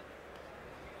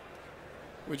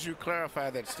 Would you clarify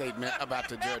that statement about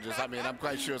the judges? I mean, I'm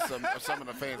quite sure some of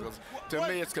the fans will. To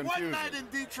me, it's confusing. One night in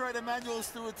Detroit, Emmanuel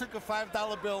Stewart took a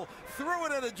 $5 bill, threw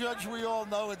it at a judge we all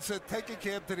know, and said, "Take a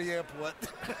cab to the airport."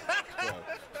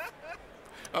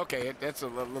 Okay, that's a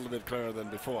little bit clearer than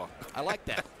before. I like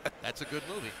that. That's a good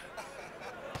movie.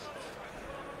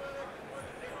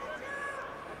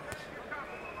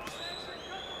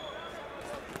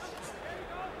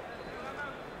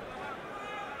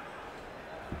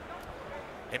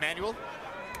 Emmanuel,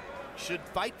 should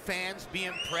fight fans be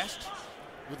impressed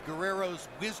with Guerrero's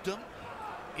wisdom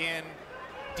in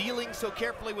dealing so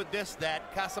carefully with this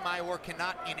that Casamayor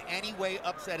cannot in any way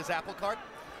upset his apple cart?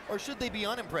 Or should they be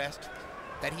unimpressed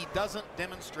that he doesn't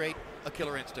demonstrate a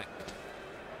killer instinct?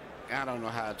 I don't know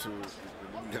how to,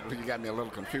 you got me a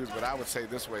little confused, but I would say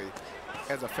this way.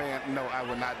 As a fan, no, I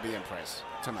would not be impressed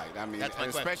tonight. I mean,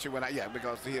 especially when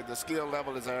because the skill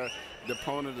level is there, the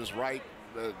opponent is right,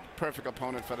 the perfect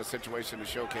opponent for the situation to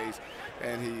showcase,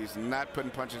 and he's not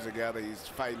putting punches together. He's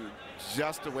fighting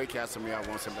just the way Casamayor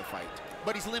wants him to fight.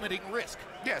 But he's limiting risk.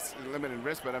 Yes, limiting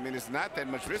risk, but I mean, it's not that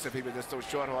much risk if he would just throw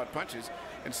short, hard punches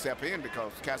and step in,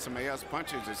 because Casamayor's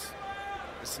punches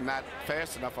it's not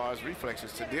fast enough for his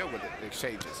reflexes to deal with the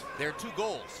exchanges. There are two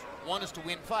goals. One is to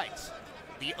win fights.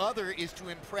 The other is to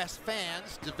impress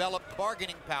fans, develop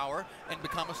bargaining power, and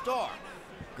become a star.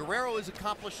 Guerrero is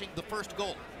accomplishing the first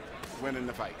goal. Winning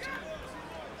the fight.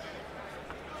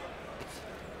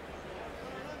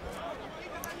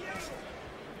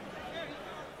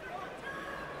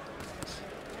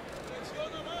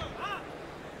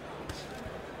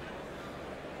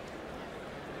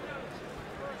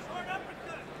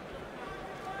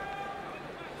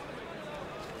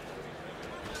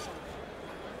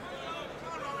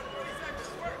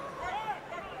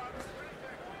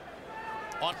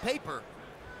 On paper,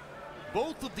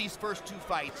 both of these first two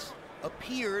fights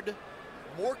appeared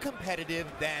more competitive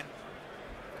than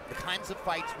the kinds of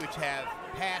fights which have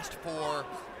passed for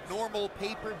normal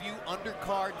pay-per-view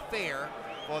undercard fare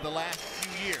for the last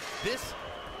few years. This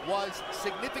was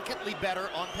significantly better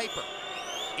on paper.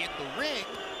 In the ring,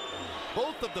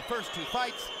 both of the first two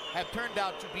fights have turned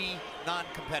out to be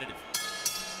non-competitive.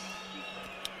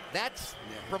 That's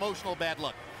promotional bad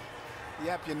luck.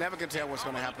 Yep, you never can tell what's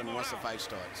going to happen once the fight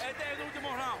starts.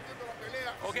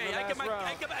 Okay,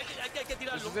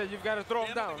 This is it. You've got to throw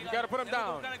him down. You've got to put him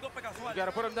down. You've got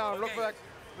to put him down. Look for that.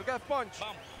 Look at that punch.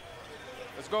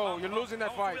 Let's go. You're losing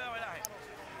that fight.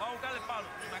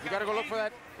 You got to go look for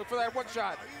that. Look for that one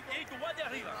shot.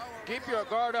 Keep your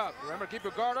guard up. Remember, keep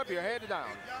your guard up. Your head down.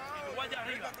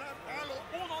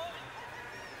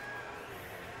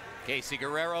 Casey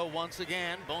Guerrero, once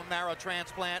again, bone marrow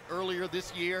transplant earlier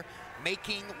this year,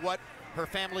 making what her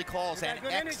family calls an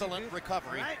excellent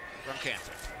recovery from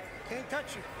cancer. Can't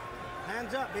touch you.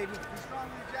 Hands up, baby.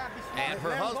 And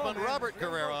her husband, Robert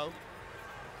Guerrero,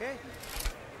 okay,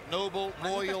 noble,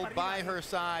 loyal, by her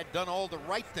side, done all the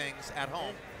right things at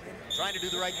home, trying to do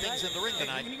the right things in the ring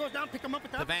tonight when he goes down, pick him up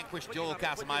with to vanquish Joel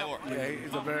Casamayor. Yeah,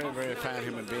 he's a very, very fine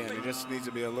human being. He just needs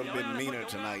to be a little bit meaner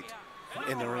tonight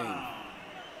in the ring.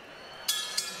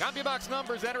 CompuBox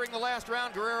numbers entering the last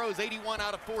round. Guerrero is 81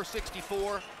 out of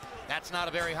 464. That's not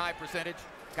a very high percentage.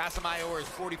 Casamayor is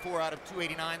 44 out of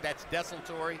 289. That's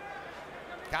desultory.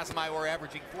 Casamayor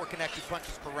averaging 4 connected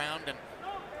punches per round, and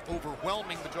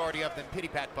overwhelming majority of them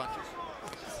pity-pat punches.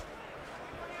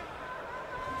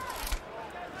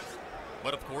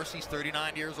 But of course, he's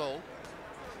 39 years old.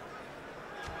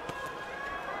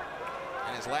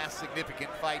 And his last significant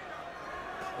fight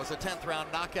was a 10th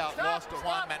round knockout loss to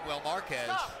Juan Marquez,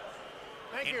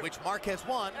 in which Marquez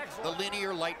won the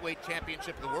linear lightweight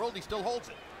championship of the world. He still holds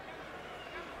it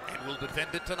and will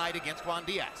defend it tonight against Juan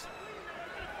Diaz.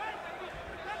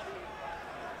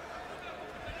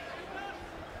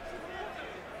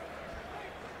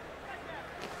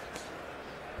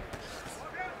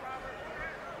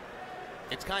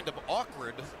 It's kind of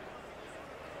awkward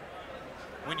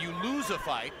when you lose a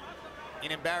fight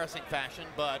in embarrassing fashion,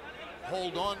 but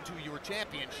hold on to your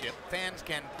championship. Fans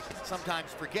can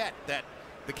sometimes forget that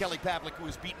the Kelly Pavlik who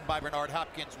was beaten by Bernard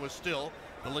Hopkins was still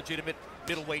the legitimate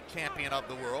middleweight champion of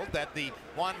the world, that the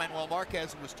Juan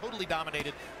Marquez, who was totally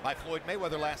dominated by Floyd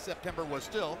Mayweather last September, was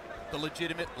still the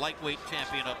legitimate lightweight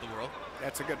champion of the world.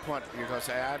 That's a good point, because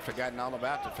I had forgotten all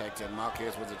about the fact that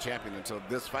Marquez was a champion until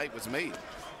this fight was made.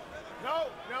 No,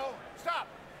 stop.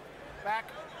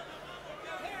 Back.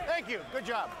 Thank you. Good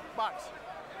job. Box.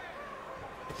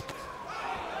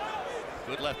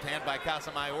 Good left hand by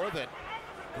Casamayor that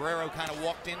Guerrero kind of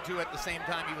walked into at the same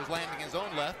time he was landing his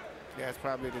own left. Yeah, it's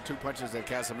probably the 2 punches that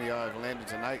Casamayor have landed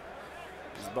tonight.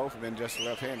 It's both been just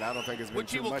left hand. I don't think it's been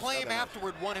which too much. Which he will claim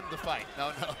afterward won him the fight.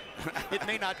 No. It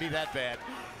may not be that bad.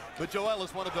 But Joel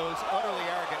is one of those utterly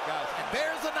arrogant guys. And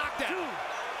there's a knockdown.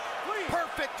 2, 3,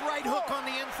 perfect right 4, hook on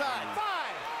the inside. 5,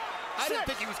 I didn't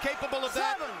think he was capable of 7,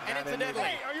 that. And incidentally,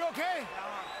 hey, are you okay?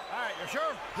 All right, you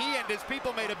sure? He and his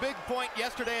people made a big point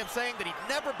yesterday of saying that he'd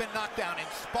never been knocked down in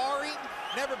sparring,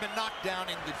 never been knocked down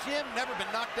in the gym, never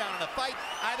been knocked down in a fight,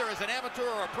 either as an amateur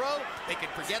or a pro. They can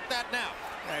forget that now.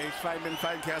 Yeah, he's been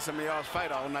fighting Casamayor's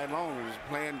fight all night long. He was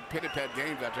playing pity-pat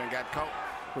games after and got caught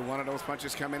with one of those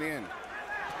punches coming in.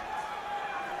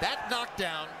 That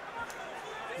knockdown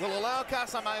will allow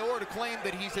Casamayor to claim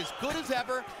that he's as good as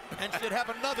ever and should have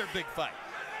another big fight.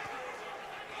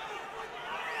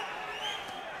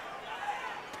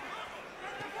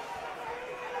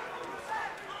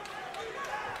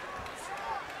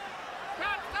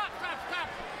 Stop.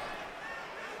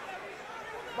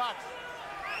 Box.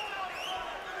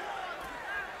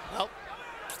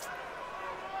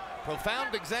 Well,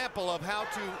 Profound example of how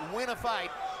to win a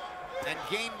fight and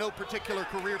gain no particular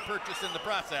career purchase in the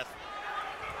process.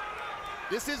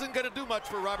 This isn't going to do much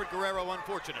for Robert Guerrero,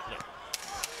 unfortunately.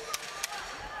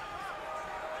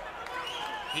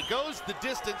 He goes the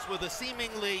distance with a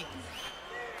seemingly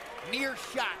near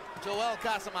shot. Joel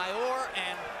Casamayor,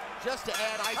 and just to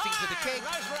add icing to the cake,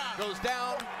 goes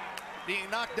down, being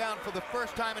knocked down for the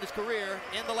first time in his career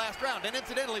in the last round. And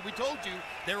incidentally, we told you,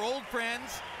 they're old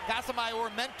friends.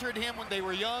 Casamayor mentored him when they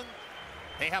were young.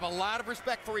 They have a lot of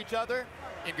respect for each other.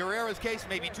 In Guerrero's case,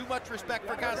 maybe too much respect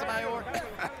for Casamayor,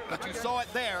 but you saw it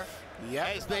there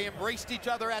as they embraced each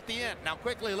other at the end. Now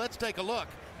quickly, let's take a look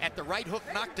at the right hook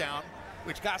knockdown,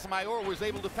 which Casamayor was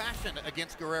able to fashion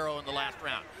against Guerrero in the last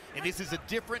round. And this is a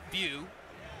different view.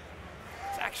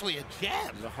 It's actually a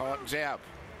jab. It's a hard jab.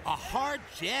 A hard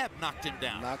jab knocked him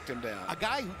down. Knocked him down. A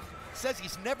guy who says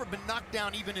he's never been knocked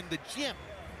down even in the gym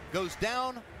goes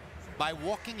down by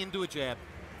walking into a jab.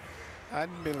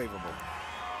 Unbelievable.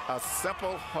 A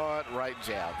simple, hard right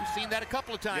jab. We've seen that a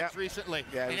couple of times recently.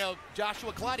 Yeah, you know,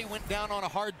 Joshua Clottey went down on a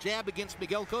hard jab against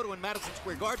Miguel Cotto in Madison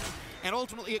Square Garden, and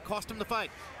ultimately it cost him the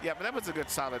fight. Yeah, but that was a good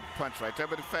solid punch right there.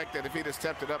 But the fact that if he'd have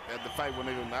stepped it up at the fight,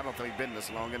 I don't think he'd been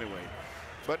this long anyway.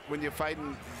 But when you're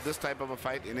fighting this type of a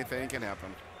fight, anything can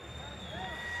happen.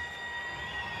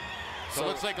 So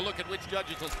let's take a look at which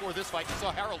judges will score this fight. You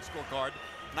saw Harold's scorecard,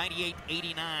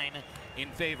 98-89 in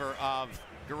favor of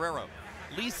Guerrero.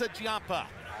 Lisa Giampa,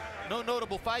 no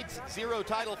notable fights, 0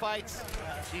 title fights.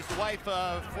 She's the wife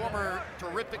of former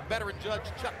terrific veteran judge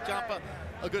Chuck Giampa,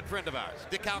 a good friend of ours.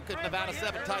 Dick Halkett, Nevada,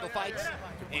 7 title fights,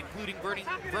 including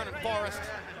Vernon Forrest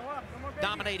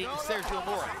dominating Sergio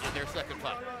Mora in their second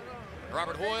fight.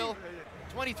 Robert Hoyle,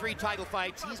 23 title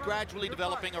fights. He's gradually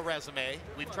developing a resume.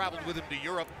 We've traveled with him to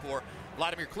Europe for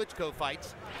Vladimir Klitschko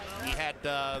fights. He had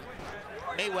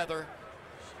Mayweather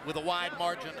with a wide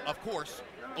margin, of course,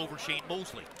 over Shane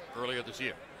Mosley earlier this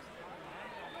year.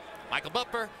 Michael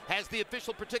Butler has the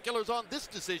official particulars on this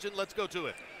decision. Let's go to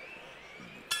it.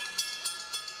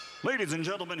 Ladies and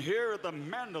gentlemen, here at the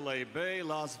Mandalay Bay,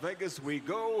 Las Vegas, we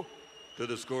go to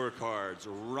the scorecards.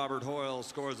 Robert Hoyle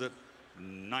scores it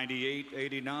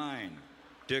 98-89.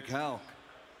 Dick Halk,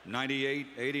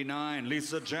 98-89.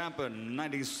 Lisa Giampa,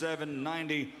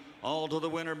 97-90. All to the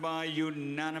winner by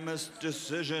unanimous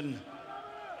decision.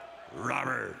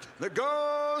 Robert the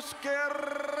Ghost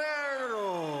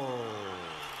Guerrero.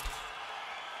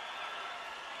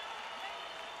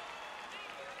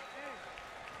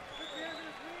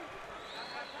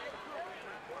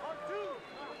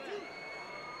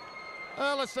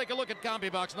 Let's take a look at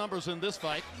CompuBox numbers in this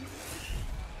fight.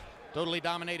 Totally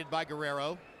dominated by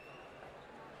Guerrero,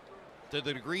 to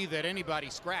the degree that anybody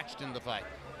scratched in the fight.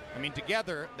 I mean,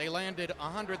 together they landed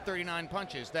 139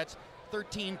 punches. That's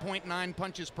 13.9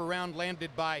 punches per round landed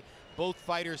by both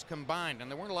fighters combined, and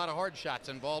there weren't a lot of hard shots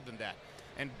involved in that.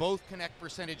 And both connect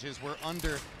percentages were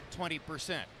under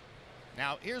 20%.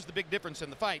 Now, here's the big difference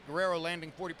in the fight. Guerrero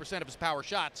landing 40% of his power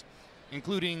shots,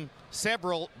 including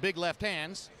several big left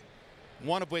hands,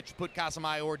 one of which put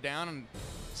Casamayor down, and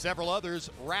several others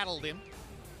rattled him.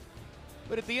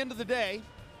 But at the end of the day,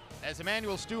 as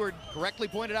Emmanuel Stewart correctly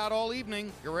pointed out all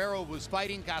evening, Guerrero was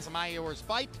fighting Casamayor's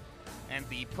fight, and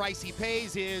the price he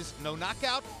pays is no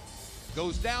knockout,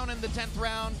 goes down in the 10th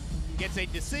round, gets a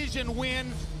decision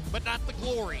win, but not the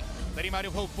glory that he might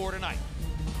have hoped for tonight.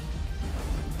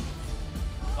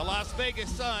 The Las Vegas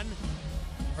Sun,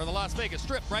 or the Las Vegas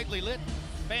Strip, brightly lit.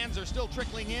 Fans are still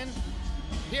trickling in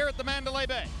here at the Mandalay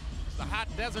Bay. The hot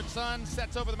desert sun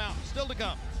sets over the mountains. Still to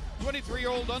come,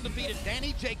 23-year-old undefeated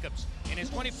Danny Jacobs, in his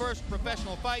 21st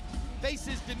professional fight,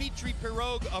 faces Dmitry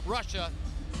Pirog of Russia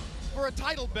for a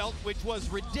title belt which was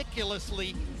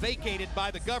ridiculously vacated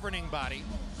by the governing body.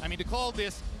 I mean, to call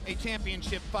this a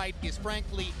championship fight is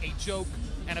frankly a joke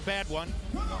and a bad one.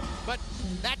 But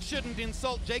that shouldn't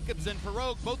insult Jacobs and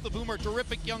Pirog, both of whom are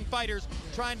terrific young fighters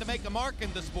trying to make a mark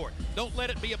in the sport. Don't let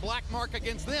it be a black mark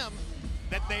against them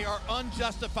that they are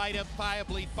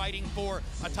unjustifiably fighting for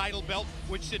a title belt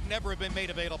which should never have been made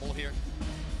available here.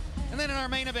 And then in our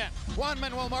main event, Juan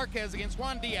Manuel Marquez against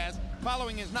Juan Diaz.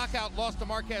 Following his knockout loss to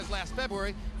Marquez last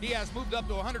February, Diaz moved up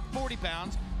to 140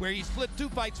 pounds, where he split 2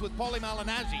 fights with Paulie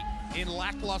Malignaggi in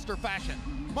lackluster fashion.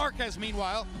 Marquez,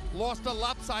 meanwhile, lost a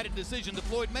lopsided decision to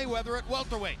Floyd Mayweather at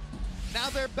welterweight. Now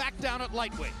they're back down at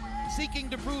lightweight, seeking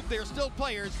to prove they're still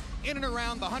players in and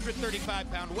around the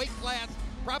 135-pound weight class,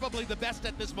 probably the best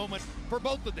at this moment for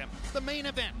both of them. The main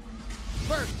event.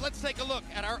 First, let's take a look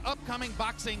at our upcoming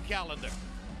boxing calendar.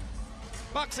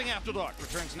 Boxing After Dark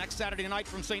returns next Saturday night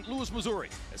from St. Louis, Missouri,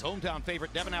 as hometown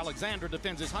favorite Devin Alexander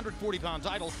defends his 140-pound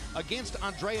title against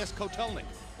Andreas Kotelnik.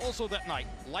 Also that night,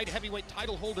 light heavyweight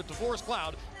title holder DeForest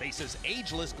Cloud faces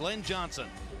ageless Glenn Johnson.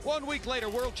 1 week later,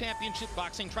 World Championship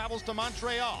Boxing travels to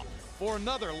Montreal for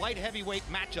another light heavyweight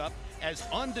matchup as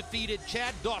undefeated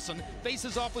Chad Dawson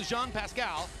faces off with Jean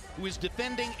Pascal, who is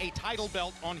defending a title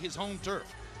belt on his home turf.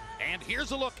 And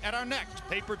here's a look at our next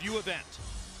pay-per-view event.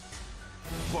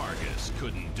 Vargas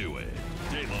couldn't do it.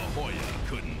 De La Hoya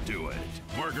couldn't do it.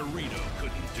 Margarito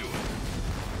couldn't do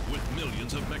it. With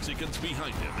millions of Mexicans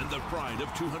behind him and the pride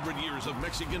of 200 years of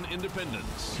Mexican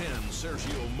independence, can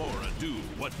Sergio Mora do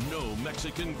what no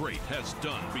Mexican great has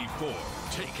done before?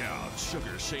 Take out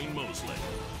Sugar Shane Mosley.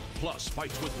 Plus,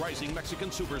 fights with rising Mexican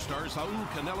superstars Saul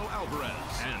Canelo Alvarez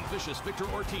and vicious Victor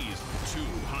Ortiz.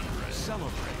 200.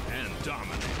 Celebrate and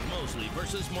dominate. Mosley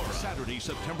versus Mora. Saturday,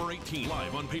 September 18,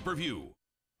 live on pay-per-view.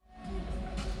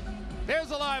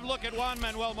 Here's a live look at Juan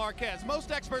Manuel Marquez.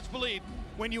 Most experts believe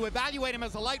when you evaluate him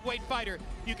as a lightweight fighter,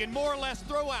 you can more or less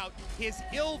throw out his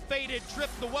ill-fated trip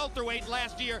to welterweight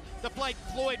last year to fight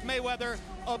Floyd Mayweather,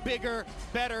 a bigger,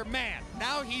 better man.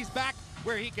 Now he's back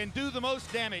where he can do the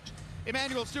most damage.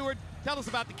 Emmanuel Stewart, tell us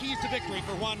about the keys to victory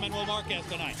for Juan Manuel Marquez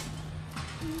tonight.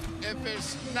 If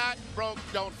it's not broke,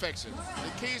 don't fix it.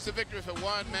 The keys to victory for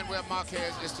Juan Manuel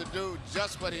Marquez is to do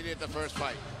just what he did the first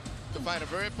fight. To fight a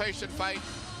very patient fight,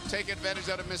 take advantage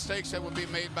of the mistakes that would be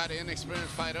made by the inexperienced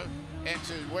fighter, and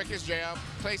to work his jab,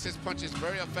 place his punches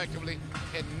very effectively,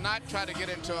 and not try to get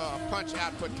into a punch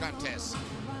output contest.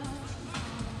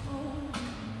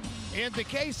 In the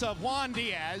case of Juan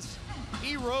Diaz,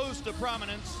 he rose to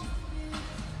prominence.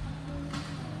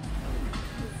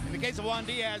 In the case of Juan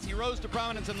Diaz, he rose to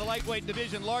prominence in the lightweight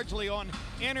division largely on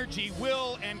energy,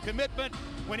 will, and commitment.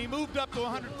 When he moved up to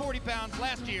 140 pounds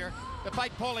last year to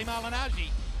fight Paulie Malignaggi,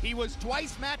 he was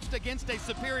twice matched against a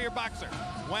superior boxer,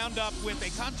 wound up with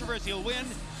a controversial win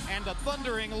and a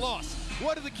thundering loss.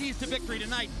 What are the keys to victory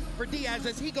tonight for Diaz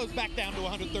as he goes back down to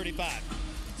 135?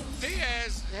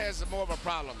 Diaz has more of a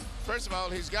problem. First of all,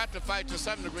 he's got to fight to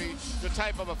some degree the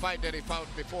type of a fight that he fought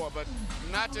before, but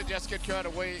not to just get carried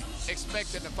away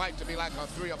expecting the fight to be like a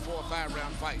 3 or 4 or 5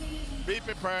 round fight. Be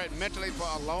prepared mentally for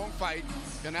a long fight,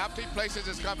 and after he places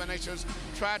his combinations,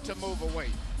 try to move away.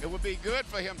 It would be good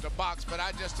for him to box, but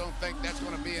I just don't think that's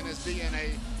going to be in his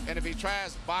DNA. And if he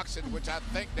tries boxing, which I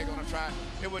think they're going to try,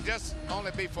 it would just only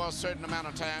be for a certain amount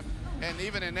of time. And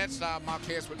even in that style,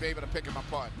 Marquez would be able to pick him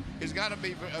apart. He's got to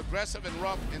be aggressive and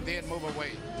rough and then move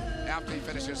away after he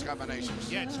finishes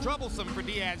combinations. Yeah, it's troublesome for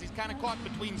Diaz. He's kind of caught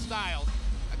between styles.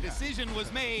 A decision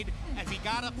was made as he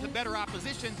got up to better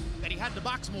opposition that he had to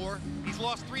box more. He's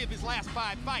lost 3 of his last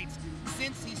 5 fights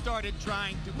since he started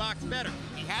trying to box better.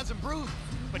 He has improved,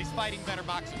 but he's fighting better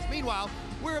boxers. Meanwhile,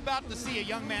 we're about to see a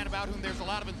young man about whom there's a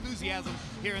lot of enthusiasm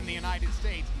here in the United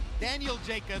States. Daniel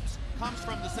Jacobs comes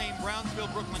from the same Brownsville,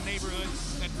 Brooklyn neighborhood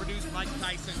that produced Mike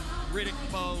Tyson, Riddick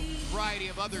Bowe, a variety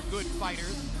of other good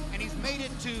fighters, and he's made it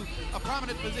to a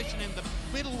prominent position in the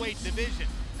middleweight division.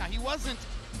 Now, he wasn't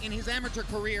in his amateur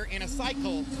career in a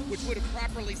cycle which would have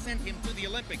properly sent him to the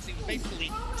Olympics. He was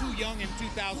basically too young in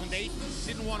 2008,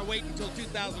 didn't want to wait until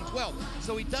 2012.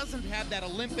 So he doesn't have that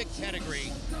Olympic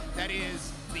pedigree that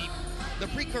is the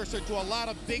precursor to a lot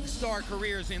of big star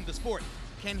careers in the sport.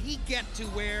 Can he get to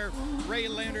where Ray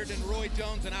Leonard and Roy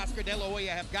Jones and Oscar De La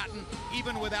Hoya have gotten,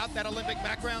 even without that Olympic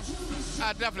background?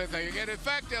 I definitely think. And in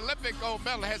fact, the Olympic gold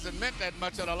medal hasn't meant that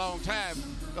much in a long time.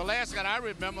 The last guy I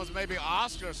remember was maybe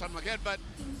Oscar or something like that. But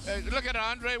look at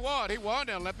Andre Ward. He won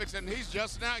the Olympics, and he's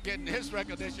just now getting his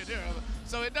recognition here.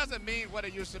 So it doesn't mean what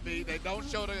it used to be. They don't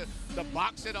show the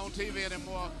boxing on TV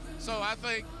anymore. So I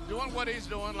think doing what he's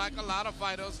doing, like a lot of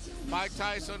fighters, Mike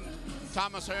Tyson,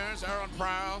 Thomas Hearns, Aaron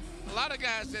Pryor, a lot of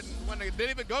guys didn't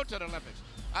even go to the Olympics.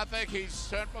 I think he's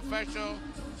turned professional.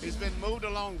 He's been moved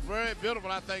along very beautiful,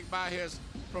 I think, by his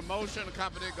promotion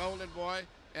company, Golden Boy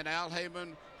and Al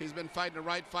Heyman. He's been fighting the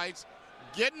right fights,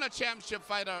 getting a championship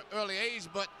fight at an early age.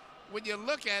 But when you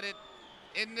look at it,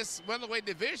 in this welterweight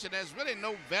division, there's really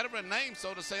no veteran name,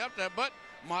 so to say, up there, but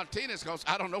Martinez, because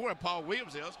I don't know where Paul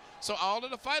Williams is. So all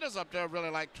of the fighters up there are really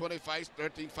like 20 fights,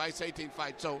 13 fights, 18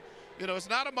 fights. So, you know, it's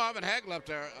not a Marvin Hagler up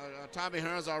there, Tommy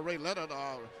Hearns or Ray Leonard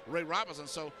or Ray Robinson.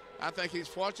 So I think he's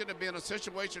fortunate to be in a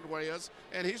situation where he is,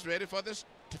 and he's ready for this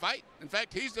fight. In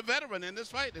fact, he's the veteran in this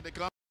fight.